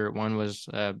redshirt. One was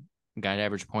a guy that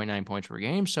averaged 0.9 points per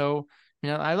game. So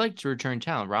I like to return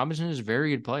talent. Robinson is a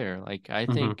very good player. Like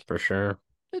For sure.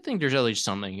 I think there's at least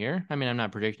something here. I mean, I'm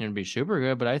not predicting it to be super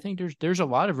good, but I think there's a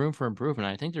lot of room for improvement.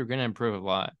 I think they're going to improve a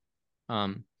lot.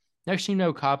 Next team,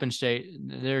 no, Coppin State,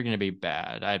 they're going to be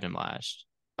bad. I have them last.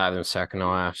 I have them second to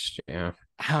last. Yeah.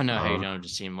 I don't know how you don't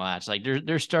just see him last. Like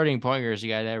their starting point guard is a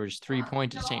guy that averaged 3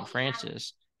 points at St.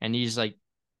 Francis, and he's like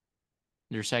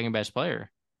their second best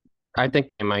player. I think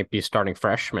they might be starting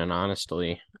freshmen,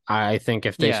 honestly. I think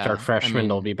if they start freshmen,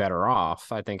 they'll be better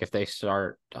off. I think if they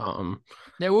start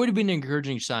that would have been an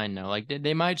encouraging sign though. Like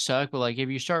they might suck, but like if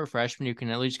you start freshmen, you can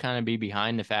at least kind of be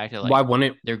behind the fact that like why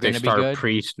wouldn't they're they going to be start good.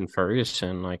 Priest and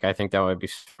Ferguson? Like I think that would be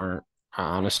smart,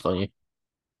 honestly.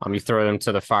 You throw them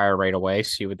to the fire right away,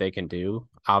 see what they can do.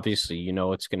 Obviously,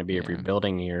 it's going to be a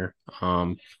rebuilding year.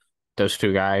 Those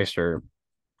two guys are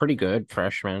pretty good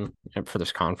freshmen for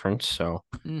this conference, so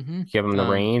give them the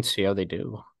reins, see how they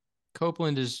do.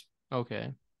 Copeland is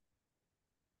okay.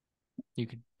 You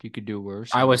could do worse.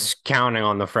 I was counting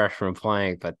on the freshman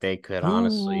playing, but they could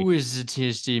honestly. Who is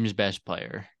his team's best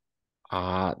player?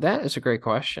 That is a great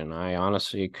question. I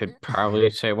honestly could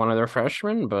probably say one of their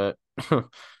freshmen, but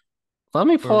let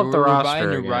me pull up the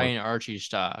roster again. Ryan Archie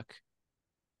stock.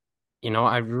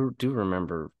 I do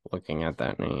remember looking at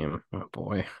that name. Oh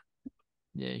boy.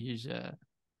 Yeah, he's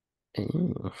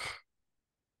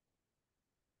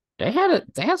They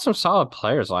had some solid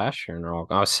players last year.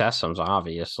 Sessums,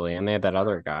 obviously, and they had that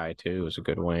other guy too, who was a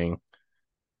good wing.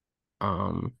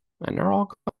 And they're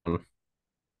all gone.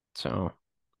 So,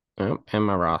 and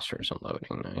my roster isn't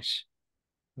loading. Nice.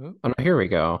 Oh no, here we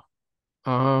go.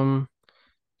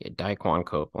 Yeah, Daquan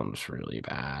Copeland was really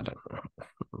bad. I don't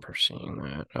remember seeing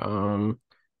that.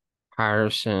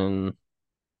 Harrison,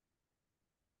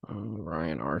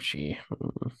 Ryan Archie.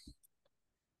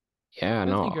 Yeah, I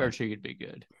think Archie could be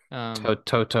good.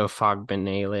 Toto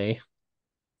Fogbenele.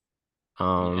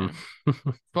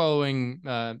 Following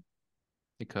the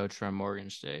coach from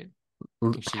Morgan State.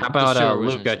 How about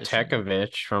Luka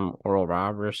Tekovic from Oral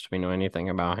Roberts? Do we know anything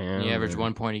about him? He averaged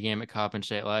 1 point a game at Coppin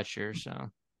State last year,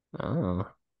 so. Oh,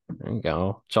 there you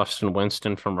go. Justin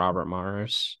Winston from Robert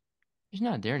Morris. He's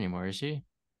not there anymore, is he?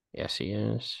 Yes, he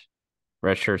is.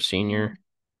 Redshirt senior.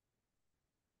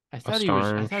 I thought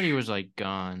he was like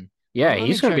gone. Yeah,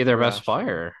 he's going to be their best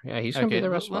player. Yeah, he's going to be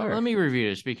their best player. Let me review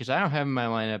this because I don't have in my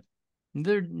lineup.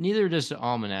 Neither does the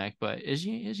Almanac, but is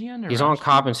he on their He's roster? on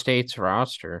Coppin State's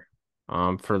roster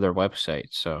for their website,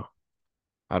 so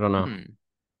I don't know.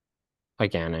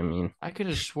 Again, I mean, I could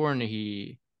have sworn that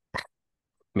he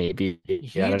maybe he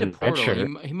hit the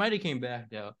portal. He might have came back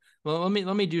though. Well,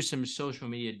 let me do some social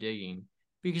media digging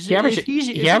because he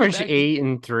averaged 8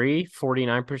 and 3,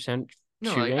 49%.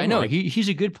 No, I know he's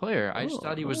a good player. I just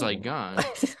thought he was like gone.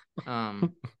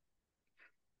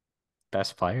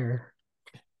 Best player.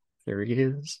 There he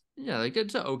is. Yeah, like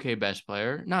it's an okay best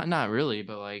player. Not really,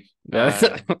 but like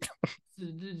better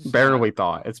than we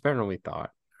thought. It's better than we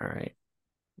thought. All right.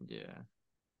 Yeah.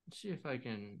 Let's see if I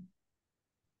can.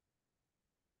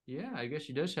 Yeah, I guess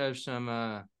he does have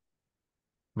some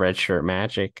red shirt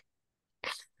magic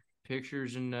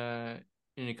pictures in a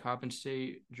Coppin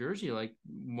State jersey like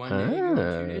 2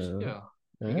 days ago.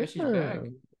 I guess he's back.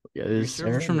 Yes,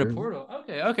 Resurfaced from the portal.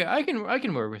 Okay, I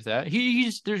can work with that.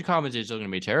 There's Coppin State's still gonna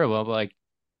be terrible, but like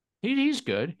he's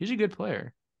good. He's a good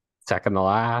player. Second to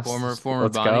last. Former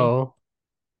Let's Bonnie. Go.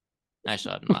 I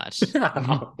still have him last.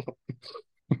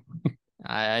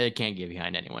 I can't get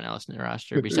behind anyone else in the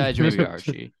roster besides maybe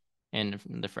Archie and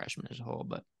the freshmen as a whole.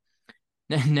 But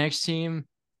next team,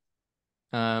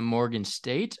 Morgan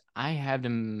State. I have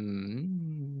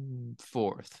them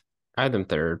fourth. I have them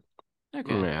third.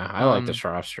 Okay. Yeah, I like this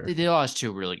roster. They lost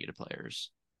two really good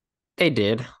players. They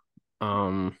did.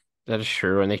 That is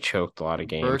true, and they choked a lot of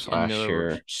games last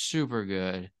year. Super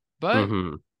good, but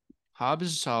Hobbs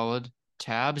is solid.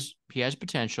 Tabs, he has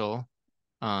potential.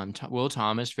 Will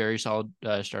Thomas, very solid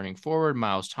starting forward.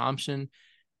 Miles Thompson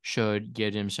should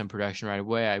get him some production right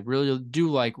away. I really do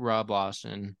like Rob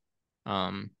Lawson.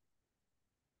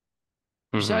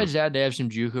 Besides that, they have some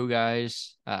JUCO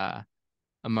guys.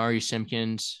 Amari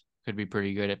Simpkins could be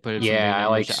pretty good at putting. Yeah, I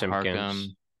like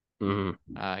Simpkins.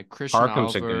 Christian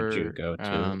Harkham's Oliver, a good JUCO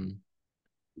too.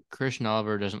 Christian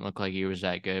Oliver doesn't look like he was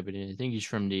that good, but I think he's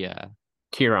from the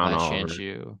Kieran last Oliver. chance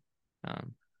you.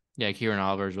 Yeah, Kieran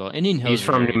Oliver as well. Indian He's Hills is a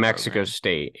from very New good Mexico program.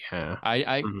 State. Yeah.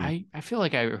 I feel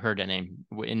like I heard that name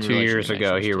in 2 years relation to New ago,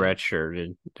 Mexico he State.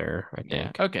 redshirted there, I Yeah.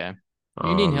 think. Okay.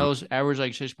 Indian Hills averaged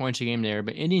like 6 points a game there,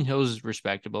 but Indian Hills is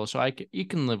respectable, so you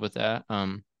can live with that.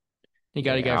 You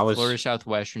got a guy yeah, I from was. Florida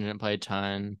Southwestern didn't play a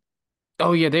ton.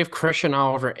 Oh yeah, they have Christian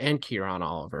Oliver and Kieran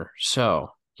Oliver.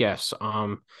 So yes,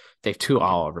 they have two Okay.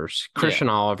 Olivers. Yeah. Christian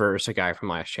Oliver is a guy from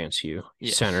Last Chance U. He's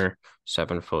Yes. center,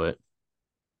 7 foot.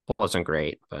 Wasn't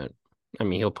great, but I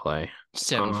mean he'll play.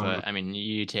 7 foot. I mean,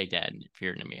 you take that if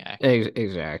you're in the MEAC.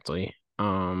 Exactly.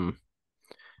 Alan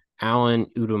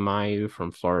Udomayu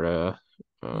from Florida,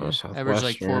 Yeah. Average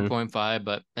like Southwestern. 4.5,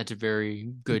 but that's a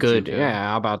very good Good. JUCO.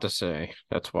 Yeah, I'm about to say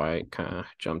that's why it kind of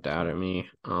jumped out So, at me.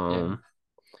 yeah.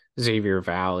 Xavier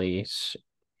Valley's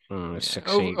Yeah.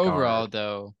 6'8" Overall, guard.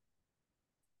 though,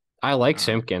 I like um,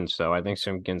 Simpkins though. I think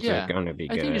Simpkins are yeah, going to be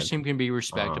I think this good. team can be Um,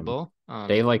 respectable.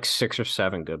 they like 6 or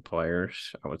 7 good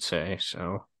players, I would say.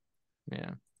 So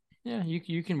Yeah. Yeah,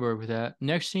 you can work with that.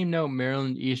 Next team, though,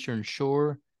 Maryland Eastern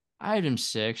Shore. I had them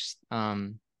sixth.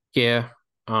 yeah,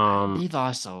 They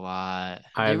lost a lot.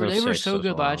 I They have were them they were sixth so as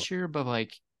good well. last year, but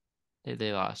like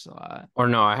they lost a lot. Or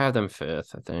no, I have them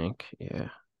fifth. I think.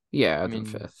 Yeah, I I have them mean,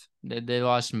 fifth. they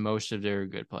lost most of their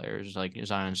good players. Like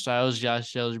Zion Styles got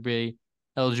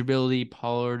eligibility.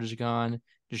 Pollard is gone.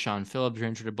 Deshaun Phillips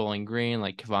transferred to Bowling Green.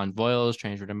 Like Kevon Voiles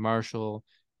transferred to Marshall.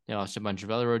 They lost a bunch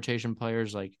of other rotation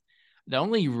players. Like the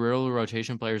only real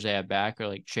rotation players they have back are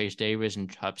like Chase Davis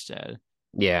and Tupstead.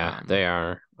 Yeah, Um, they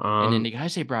are. and then the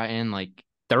guys they brought in, like,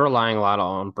 They're relying a lot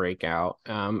on breakout.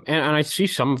 And I see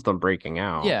some of them breaking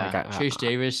out. Like yeah, Chase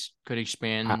Davis could I,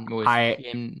 expand with I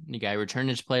him. The guy returned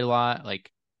his played a lot,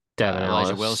 like Devin Elijah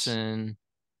Ellis. Wilson,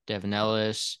 Devin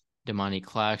Ellis, Damani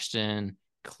Claxton,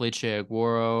 Klitschko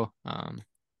Aguero.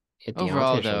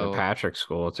 Overall, Deontay's from the though, Patrick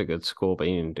School. It's a good school, but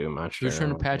he didn't do much who's there, I from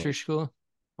the don't Patrick think. School?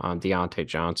 Deontay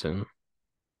Johnson.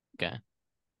 Okay.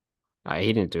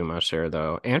 He didn't do much there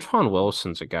though. Antoine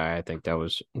Wilson's a guy I think that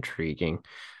was intriguing.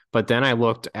 But then I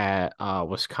looked at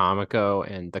Wiscomico,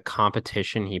 and the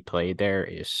competition he played there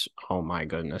is, oh my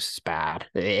goodness, it's bad.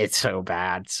 It's so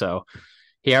bad. So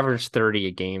he averaged 30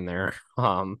 a game there.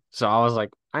 So I was like,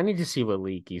 I need to see what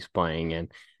league he's playing in.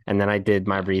 And then I did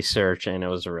my Yeah. research and it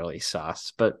was really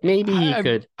sus. But maybe he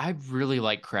could. I really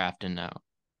like Crafton now.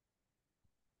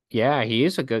 Yeah, he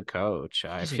is a good coach.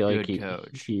 I He's a feel like good he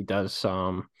coach. he does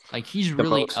Like he's the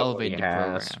really most of what he elevated the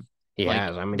has. program. He Like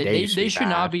has. I mean, they used to be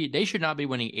bad. they should not be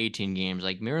winning 18 games.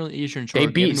 Like Maryland Eastern They Shore,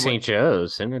 beat given what St.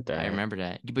 Joe's, didn't I they? remember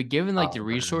that. But given like the Oh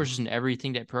man, resources and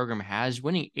everything that program has,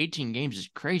 winning 18 games is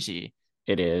crazy.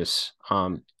 it is.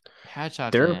 Hats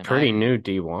off to They're them. pretty new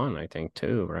D1, I think,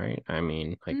 too, right? I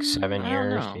mean, like seven I don't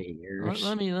years, know. 8 years.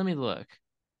 Let me look.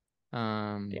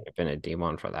 They've been a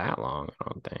D1 for that long, I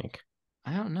don't think.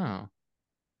 I don't know.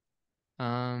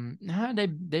 Nah,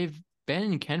 they've been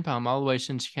in Ken Palm all the way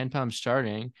since Ken Palm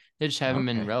starting. They just haven't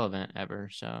been Okay. relevant ever.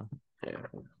 So Yeah.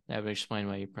 that would explain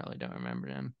why you probably don't remember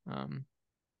them.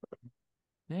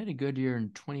 They had a good year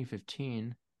in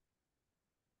 2015.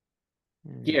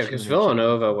 Yeah, See because when they came back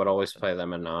Villanova up. would always play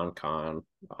them in non-con.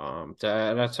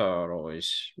 That's how I would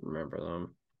always remember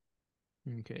them.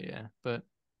 Okay, yeah, but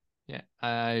yeah,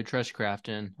 I trust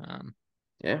Crafton.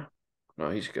 Yeah. No,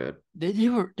 he's good. They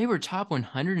were top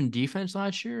 100 in defense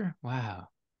last year. Wow,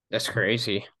 That's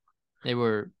crazy. they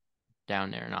were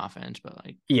down there in offense, but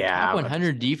like top Yeah, but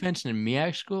 100 defense in a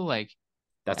MEAC school, like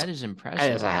that's that is that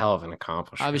is impressive. a Like hell of an obviously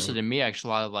accomplishment. the MEAC's a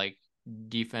lot of like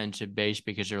defensive base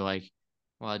because they're like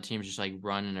a lot of teams just like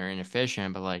run and are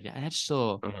inefficient, but like that's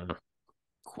still Mhm.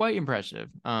 quite impressive.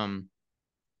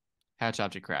 Hats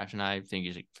off to Kraft, and I think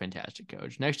he's a fantastic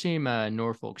coach. Next team,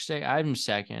 Norfolk State. I have him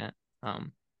second.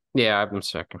 Yeah, I've been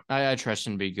second. I trust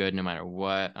him to be good no matter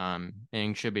what.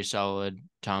 Ing should be solid.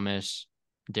 Thomas,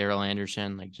 Daryl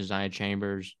Anderson, like Josiah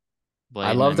Chambers, I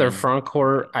Bladen. I love their mean, front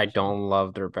court. I don't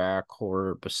love their back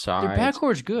court. their Besides,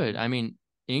 backcourt's good. I mean,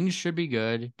 Ings should be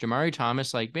good. Jamari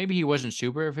Thomas, like maybe he wasn't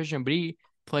super efficient, but he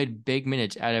played big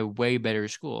minutes at a way better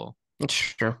school. it's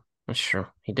true. It's true.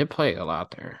 He did play a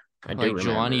lot there. I do Like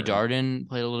Jelani remember. Darden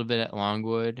played a little bit at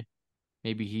Longwood.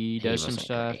 Maybe he He does some wasn't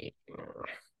stuff. great.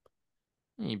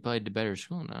 He played the better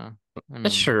school now. I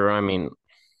That's mean, true. I mean,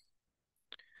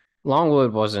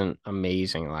 Longwood wasn't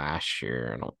amazing last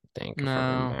year. I don't think, if I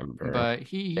no, remember. but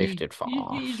They did fall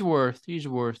off. he's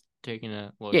worth taking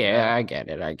a look Yeah, at. I get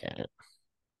it. I get it.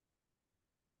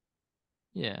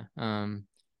 Yeah.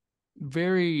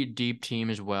 Very deep team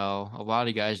as well. A lot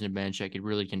of guys in the bench that could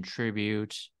really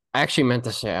contribute. I actually meant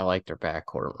to say I like their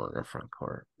backcourt more than their front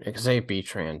court because they have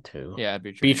B-Tran too. Yeah,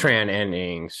 Bertrand. B-Tran Yeah, and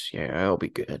Ings. Yeah, that'll be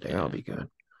good. That'll yeah. be good.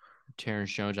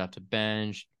 Terrence Jones off the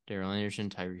bench. Daryl Anderson,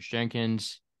 Tyrese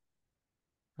Jenkins.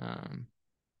 Um,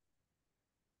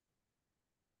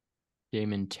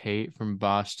 Damon Tate from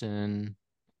Boston.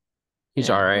 He's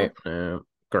Yeah. all right. Oh,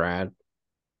 Grad.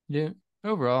 yeah.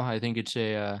 Overall, I think it's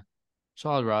a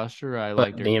solid roster. I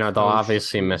like But, their they'll coach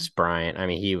obviously too. miss Bryant. I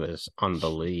mean, he was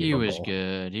He was unbelievable.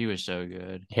 good. He was so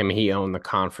good. He owned the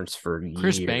conference for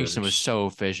Chris Bankston was years. so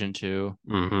efficient too.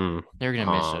 Mm-hmm. They're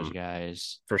gonna miss those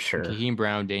guys. For Like sure. Kaheem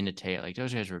Brown, Dana Tate, like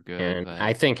those guys were good, And but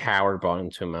I think Howard bought in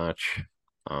too much.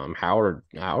 Howard's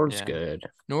yeah. good.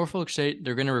 Norfolk State,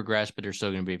 they're gonna regress, but they're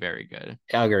still gonna be very good.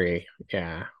 I agree.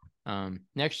 Yeah.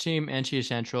 Next team, NC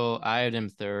Central. I had them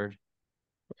third.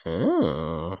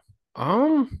 Oh.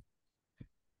 Um,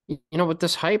 with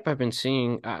this hype I've been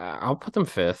seeing, I'll put them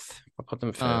fifth. I'll put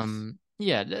them fifth.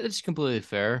 Yeah, that's completely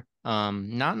fair.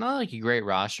 Not like a great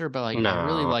roster, but like I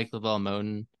really No, like Lavelle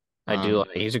Moten. I do. Um,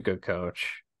 He's a good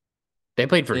coach. They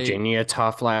played they Virginia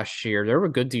tough last year. They're a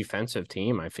good defensive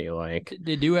team, I feel like.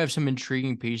 they do have some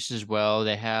intriguing pieces as well.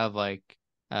 They have like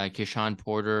Keyshawn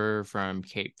Porter from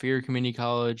Cape Fear Community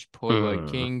College, Poywood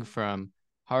Mm, King from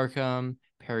Harcum,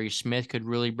 Perry Smith could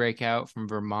really break out from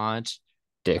Vermont.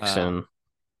 Uh, Dixon.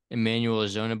 Emmanuel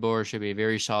Zonabor should be a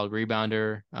very solid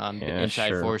rebounder. Yeah, Inside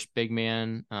sure. force big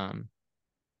man.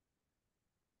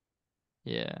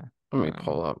 Yeah. Let me Um,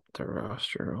 pull up the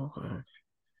roster real quick.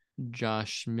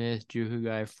 Josh Smith, Juhu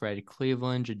guy, Fred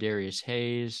Cleveland, Jadarius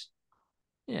Hayes.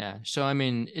 Yeah, so I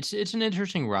mean, it's an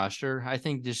interesting roster. I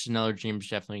think this is another team that's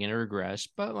definitely going to regress,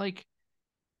 but like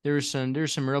there's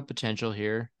some real potential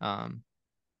here.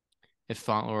 If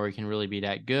Fauntleroy can really be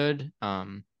that good,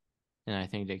 and I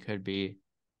think they could be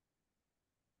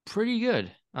pretty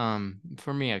good,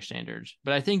 for MEAC standards.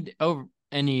 But I think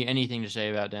anything to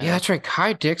say about Yeah, them? that's right.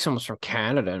 Kai Dixon was from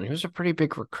Canada, and he was a pretty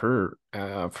big recruit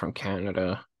from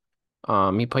Canada.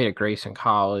 He played at Grayson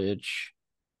College.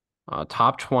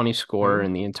 Top 20 scorer Who?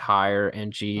 in the entire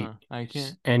NG I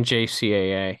can't.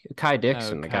 NJCAA. Kai Oh,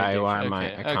 Dixon, the Kai guy who Dixon. had Okay,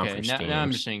 my okay. conference Now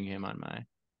I'm just teams. seeing him on my.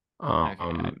 Okay,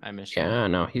 Um, I missed him. yeah,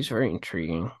 no, he's very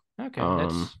intriguing. Okay, Um,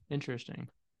 that's interesting.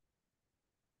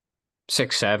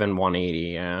 6'7", 180,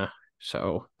 yeah.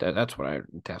 So that's what I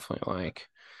definitely like.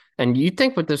 And you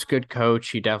think with this good coach,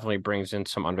 he definitely brings in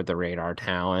some under the radar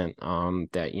talent.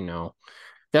 That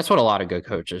that's what a lot of good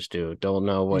coaches do. They'll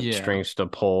know what Yeah, strings to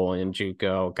pull in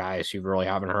JUCO, guys you really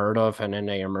haven't heard of, and then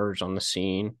they emerge on the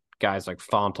scene. Guys like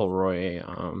Fauntleroy,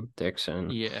 Dixon,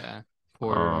 yeah.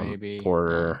 Porter maybe.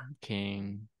 Porter.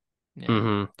 King.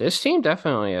 Yeah, This team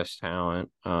definitely has talent.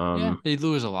 yeah. They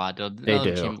lose a lot. Though. They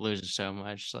Another do. team loses so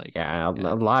much. Like, Yeah, a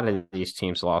yeah, lot of these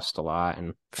teams lost a lot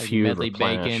and like few Medley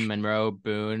Bacon, replenished. Monroe,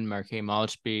 Boone, Marquet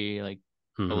Maltby, like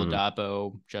hmm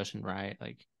Oladapo, Justin Wright.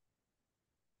 Like,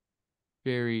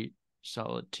 very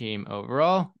solid team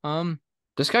overall.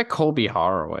 This guy Colby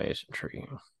Haraway is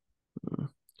intriguing.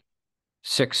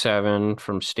 6'7"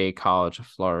 from State College of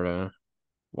Florida,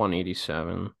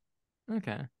 187.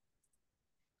 Okay.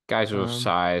 Guys with Um,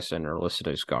 size and are listed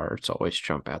as guards always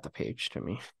jump out the page to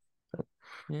me.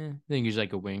 yeah, I think he's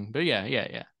like a wing, but yeah.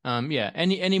 Yeah.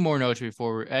 Any more notes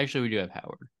before actually we do have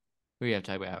Howard. We have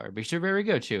to talk about Howard because they're very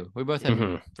good too. We both have him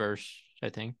hmm first, I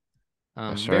think.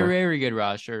 Yes, Very sir. very good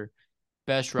roster,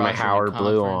 best My roster in the Howard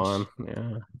Blue on. conference.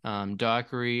 Yeah,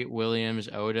 Dockery, Williams,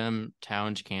 Odom,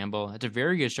 Towns, Campbell. That's a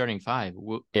very good starting five.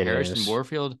 it Harrison is.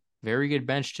 Warfield, very good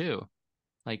bench too.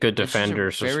 Like Good it's just a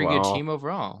defenders as very good well. team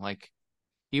overall. Like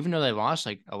even though they lost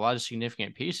like a lot of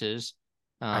significant pieces,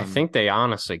 I um, think they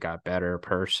honestly got better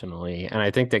personally, and I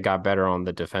think they got better on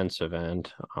the defensive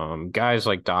end. Guys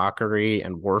like Dockery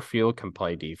and Warfield can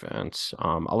play defense.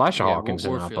 Elisha yeah, Hawkins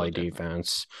did not play Warfield definitely.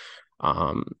 defense.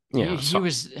 He Yeah, he so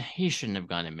was he shouldn't have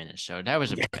gone to Minnesota. That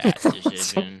was a yeah. bad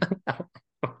decision.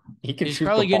 He can He's shoot the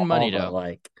probably getting money ball, but though.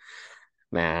 like,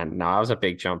 man, no, that was a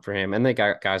big jump for him. And they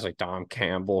got guys like Dom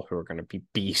Campbell who are going to be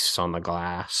beasts on the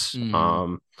glass.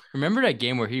 Mm. Remember that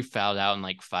game where he fouled out in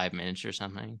like 5 minutes or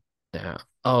something? Yeah.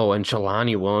 Oh, and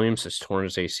Jelani Williams has torn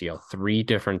his ACL 3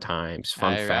 different times.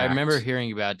 Fun I remember fact.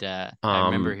 hearing about that. I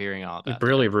remember Um, hearing all about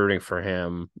really that. rooting for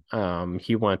him.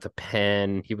 He went to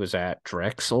Penn. He was at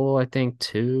Drexel, I think,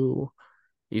 too.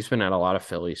 He's been at a lot of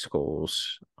Philly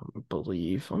schools, I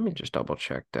believe. Let me just double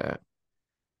check that.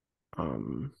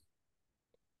 Um,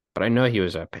 but I know he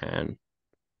was at Penn.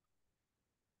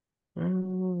 I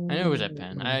know it was at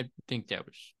Penn. I think that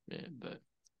was it, but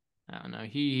I don't know.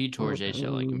 He tore his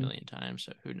ACL like a million times,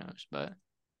 so who knows? But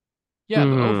yeah,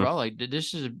 but Hmm. overall, like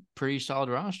this is a pretty solid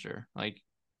roster. Like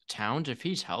Towns, if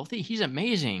he's healthy, he's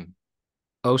amazing.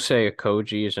 Osei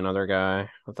Okoji is another guy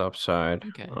with upside.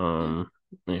 Okay.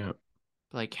 Yeah.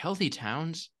 Like healthy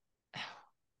Towns.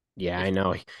 Yeah, I If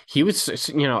know. He was,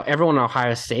 everyone in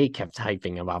Ohio State kept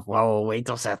hyping him up. Whoa, wait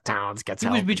till Seth Towns gets he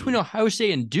was between healthy. Ohio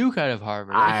State and Duke out of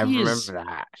Harvard. Like I remember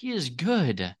that. he is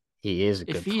good. He is a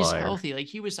If good he's player, healthy, like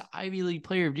he was the Ivy League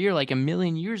player of the year like a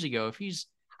million years ago. If he's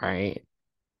right?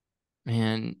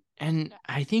 man, and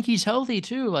I think he's healthy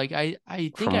too. Like I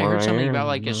think From I what heard I something hear, about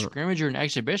like a yeah, scrimmage or an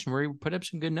exhibition where he put up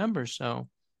some good numbers. So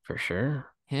for sure.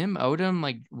 him, Odom,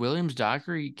 like Williams,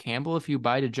 Dockery, Campbell, if you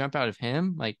buy to jump out of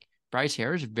him, like Bryce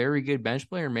Harris, very good bench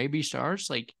player, maybe starts.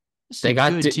 Like this is a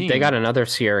good They got team. another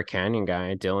Sierra Canyon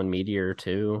guy, Dylan Meteor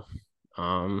too.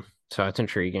 So that's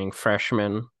intriguing.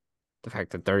 Freshman, the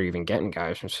fact that they're even getting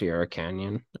guys from Sierra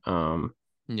Canyon.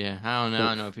 Yeah, I don't know. I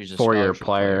don't know if he's a 4 year scholarship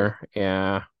player player.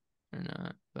 Yeah. or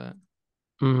not, but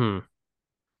Hmm.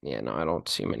 Yeah, no, I don't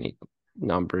see many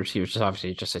numbers. He was just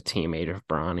obviously just a teammate of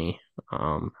Bronny.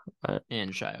 But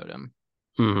and Shy Odom.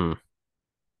 hmm.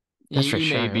 That's right,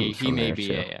 Cheyenne He from may there be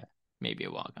too. maybe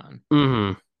a walk on.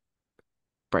 Hmm.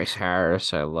 Bryce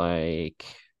Harris, I like.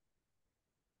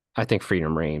 I think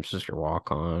Freedom Rames is your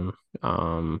walk on.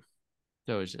 Um,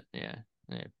 So is it? Yeah.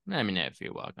 Yeah. I mean, they have a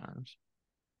few walk ons.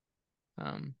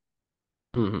 Um,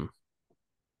 mhm.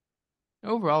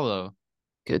 Overall though,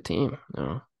 Good team.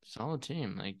 No, solid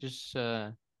team. Like just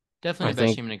definitely I the best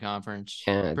think team in the conference,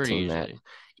 yeah, a pretty team that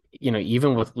easily.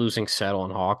 even with losing Settle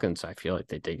and Hawkins, I feel like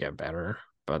they did get better.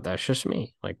 But that's just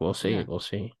me. Like we'll see. Yeah. We'll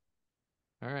see.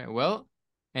 All right. Well,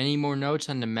 any more notes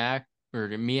on the MAC or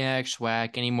the MEAC,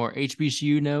 SWAC? Any more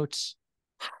HBCU notes?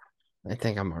 I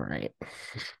think I'm all right.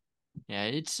 Yeah,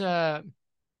 it's Hardest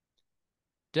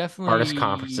definitely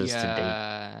conferences to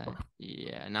date.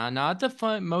 yeah, not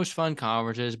the most fun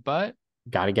conferences, but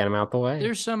Got to get them out the way.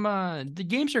 there's some the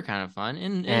games are kind of fun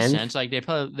in a And sense. Like they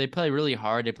play really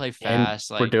hard, they play and fast.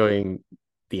 we're Like doing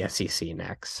the SEC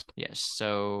next, yes,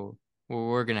 so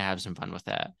we're gonna have some fun with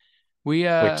that.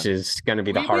 which is going to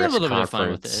be the We have a hardest little bit of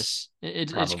fun with conference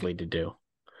this. probably to do.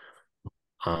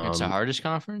 It's the Um, hardest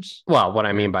conference. well, what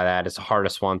I mean Or by that is the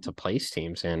hardest one to place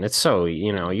teams in. It's so,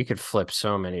 yeah, you could flip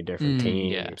so many different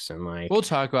yeah. teams and We'll like,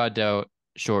 talk about that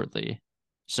shortly.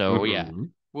 So yeah, mhm.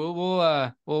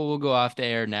 we'll go off the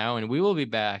air now, and we will be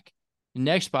back.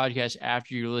 Next podcast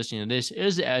after you're listening to this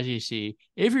is the SEC.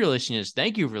 If you're listening to this,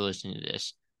 thank you for listening to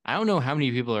this. I don't know how many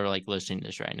people are like listening to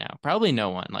this right now. Probably no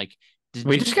one. Like, do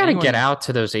We you just think got to get anyone? out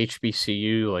to those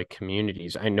HBCU like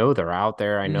communities. I know they're out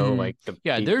there. I know Mhm. like the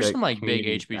Yeah, the, there's the some like big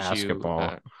community HBCU.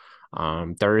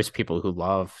 basketball. There is people who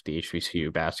love the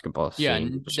HBCU basketball Yeah, scene.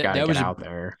 and Just got to get out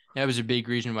there. that was a big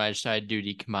reason why I decided to do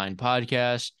the combined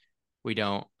podcast. We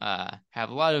don't have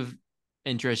a lot of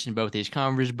interest in both these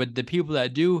conferences, but the people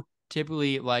that do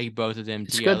typically like both of them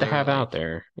It's good to together. have out Like,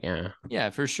 there. Yeah. yeah,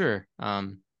 for sure.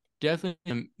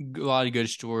 Definitely a lot of good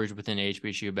stories within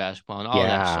HBCU basketball and all that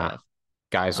Yeah. stuff.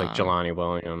 Guys like Um, Jelani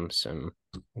Williams and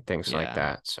things like yeah.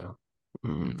 that. So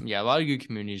Yeah, a lot of good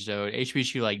communities though.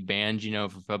 HBCU like bands,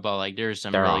 for football, like there's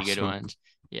some they're really good awesome. ones.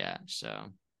 Yeah,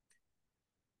 so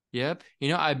yep.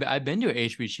 I've been to a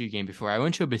HBCU game before. I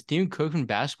went to a Bethune-Cookman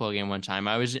basketball game one time.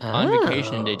 I was on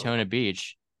vacation in Oh, Daytona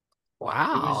Beach. It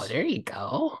wow. was There you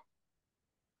go.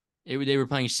 they were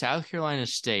playing South Carolina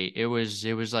State. It was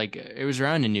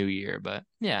around the new year, but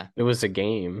yeah. It was a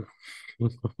game. I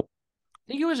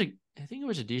think it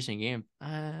was a decent game.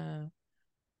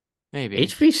 Maybe.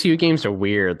 HBCU games are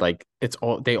weird. Like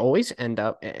they always end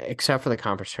up, except for the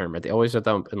conference tournament, they always end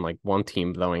up in like one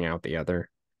team blowing out the other,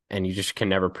 and you just can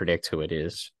never predict who it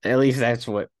is. At least that's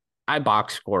what I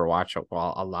box score watch a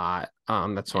lot.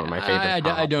 That's one of Yeah, my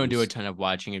favorite I don't do a hobbies. ton of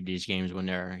watching of these games when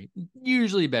there are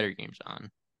usually better games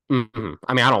on.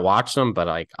 I mean, I don't watch them, but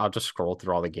like I'll just scroll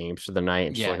through all the games for the night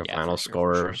and just look Yeah, at yeah, final for sure.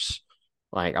 scores.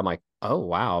 Like I'm like, oh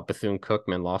wow, Bethune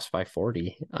Cookman lost by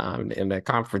 40 in a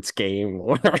conference game.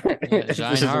 Yeah, This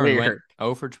Zion is Howard went weird.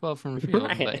 0 for 12 from the field,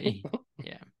 but Right.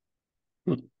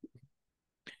 yeah.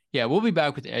 Yeah, we'll be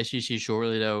back with the SEC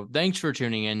shortly, though. Thanks for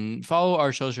tuning in. Follow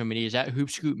our social medias at Hoop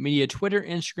Scoop Media, Twitter,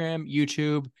 Instagram,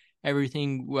 YouTube,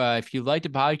 everything. If you like the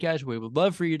podcast, we would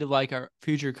love for you to like our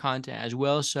future content as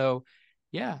well. So,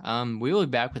 yeah, we will be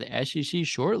back with the SEC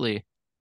shortly.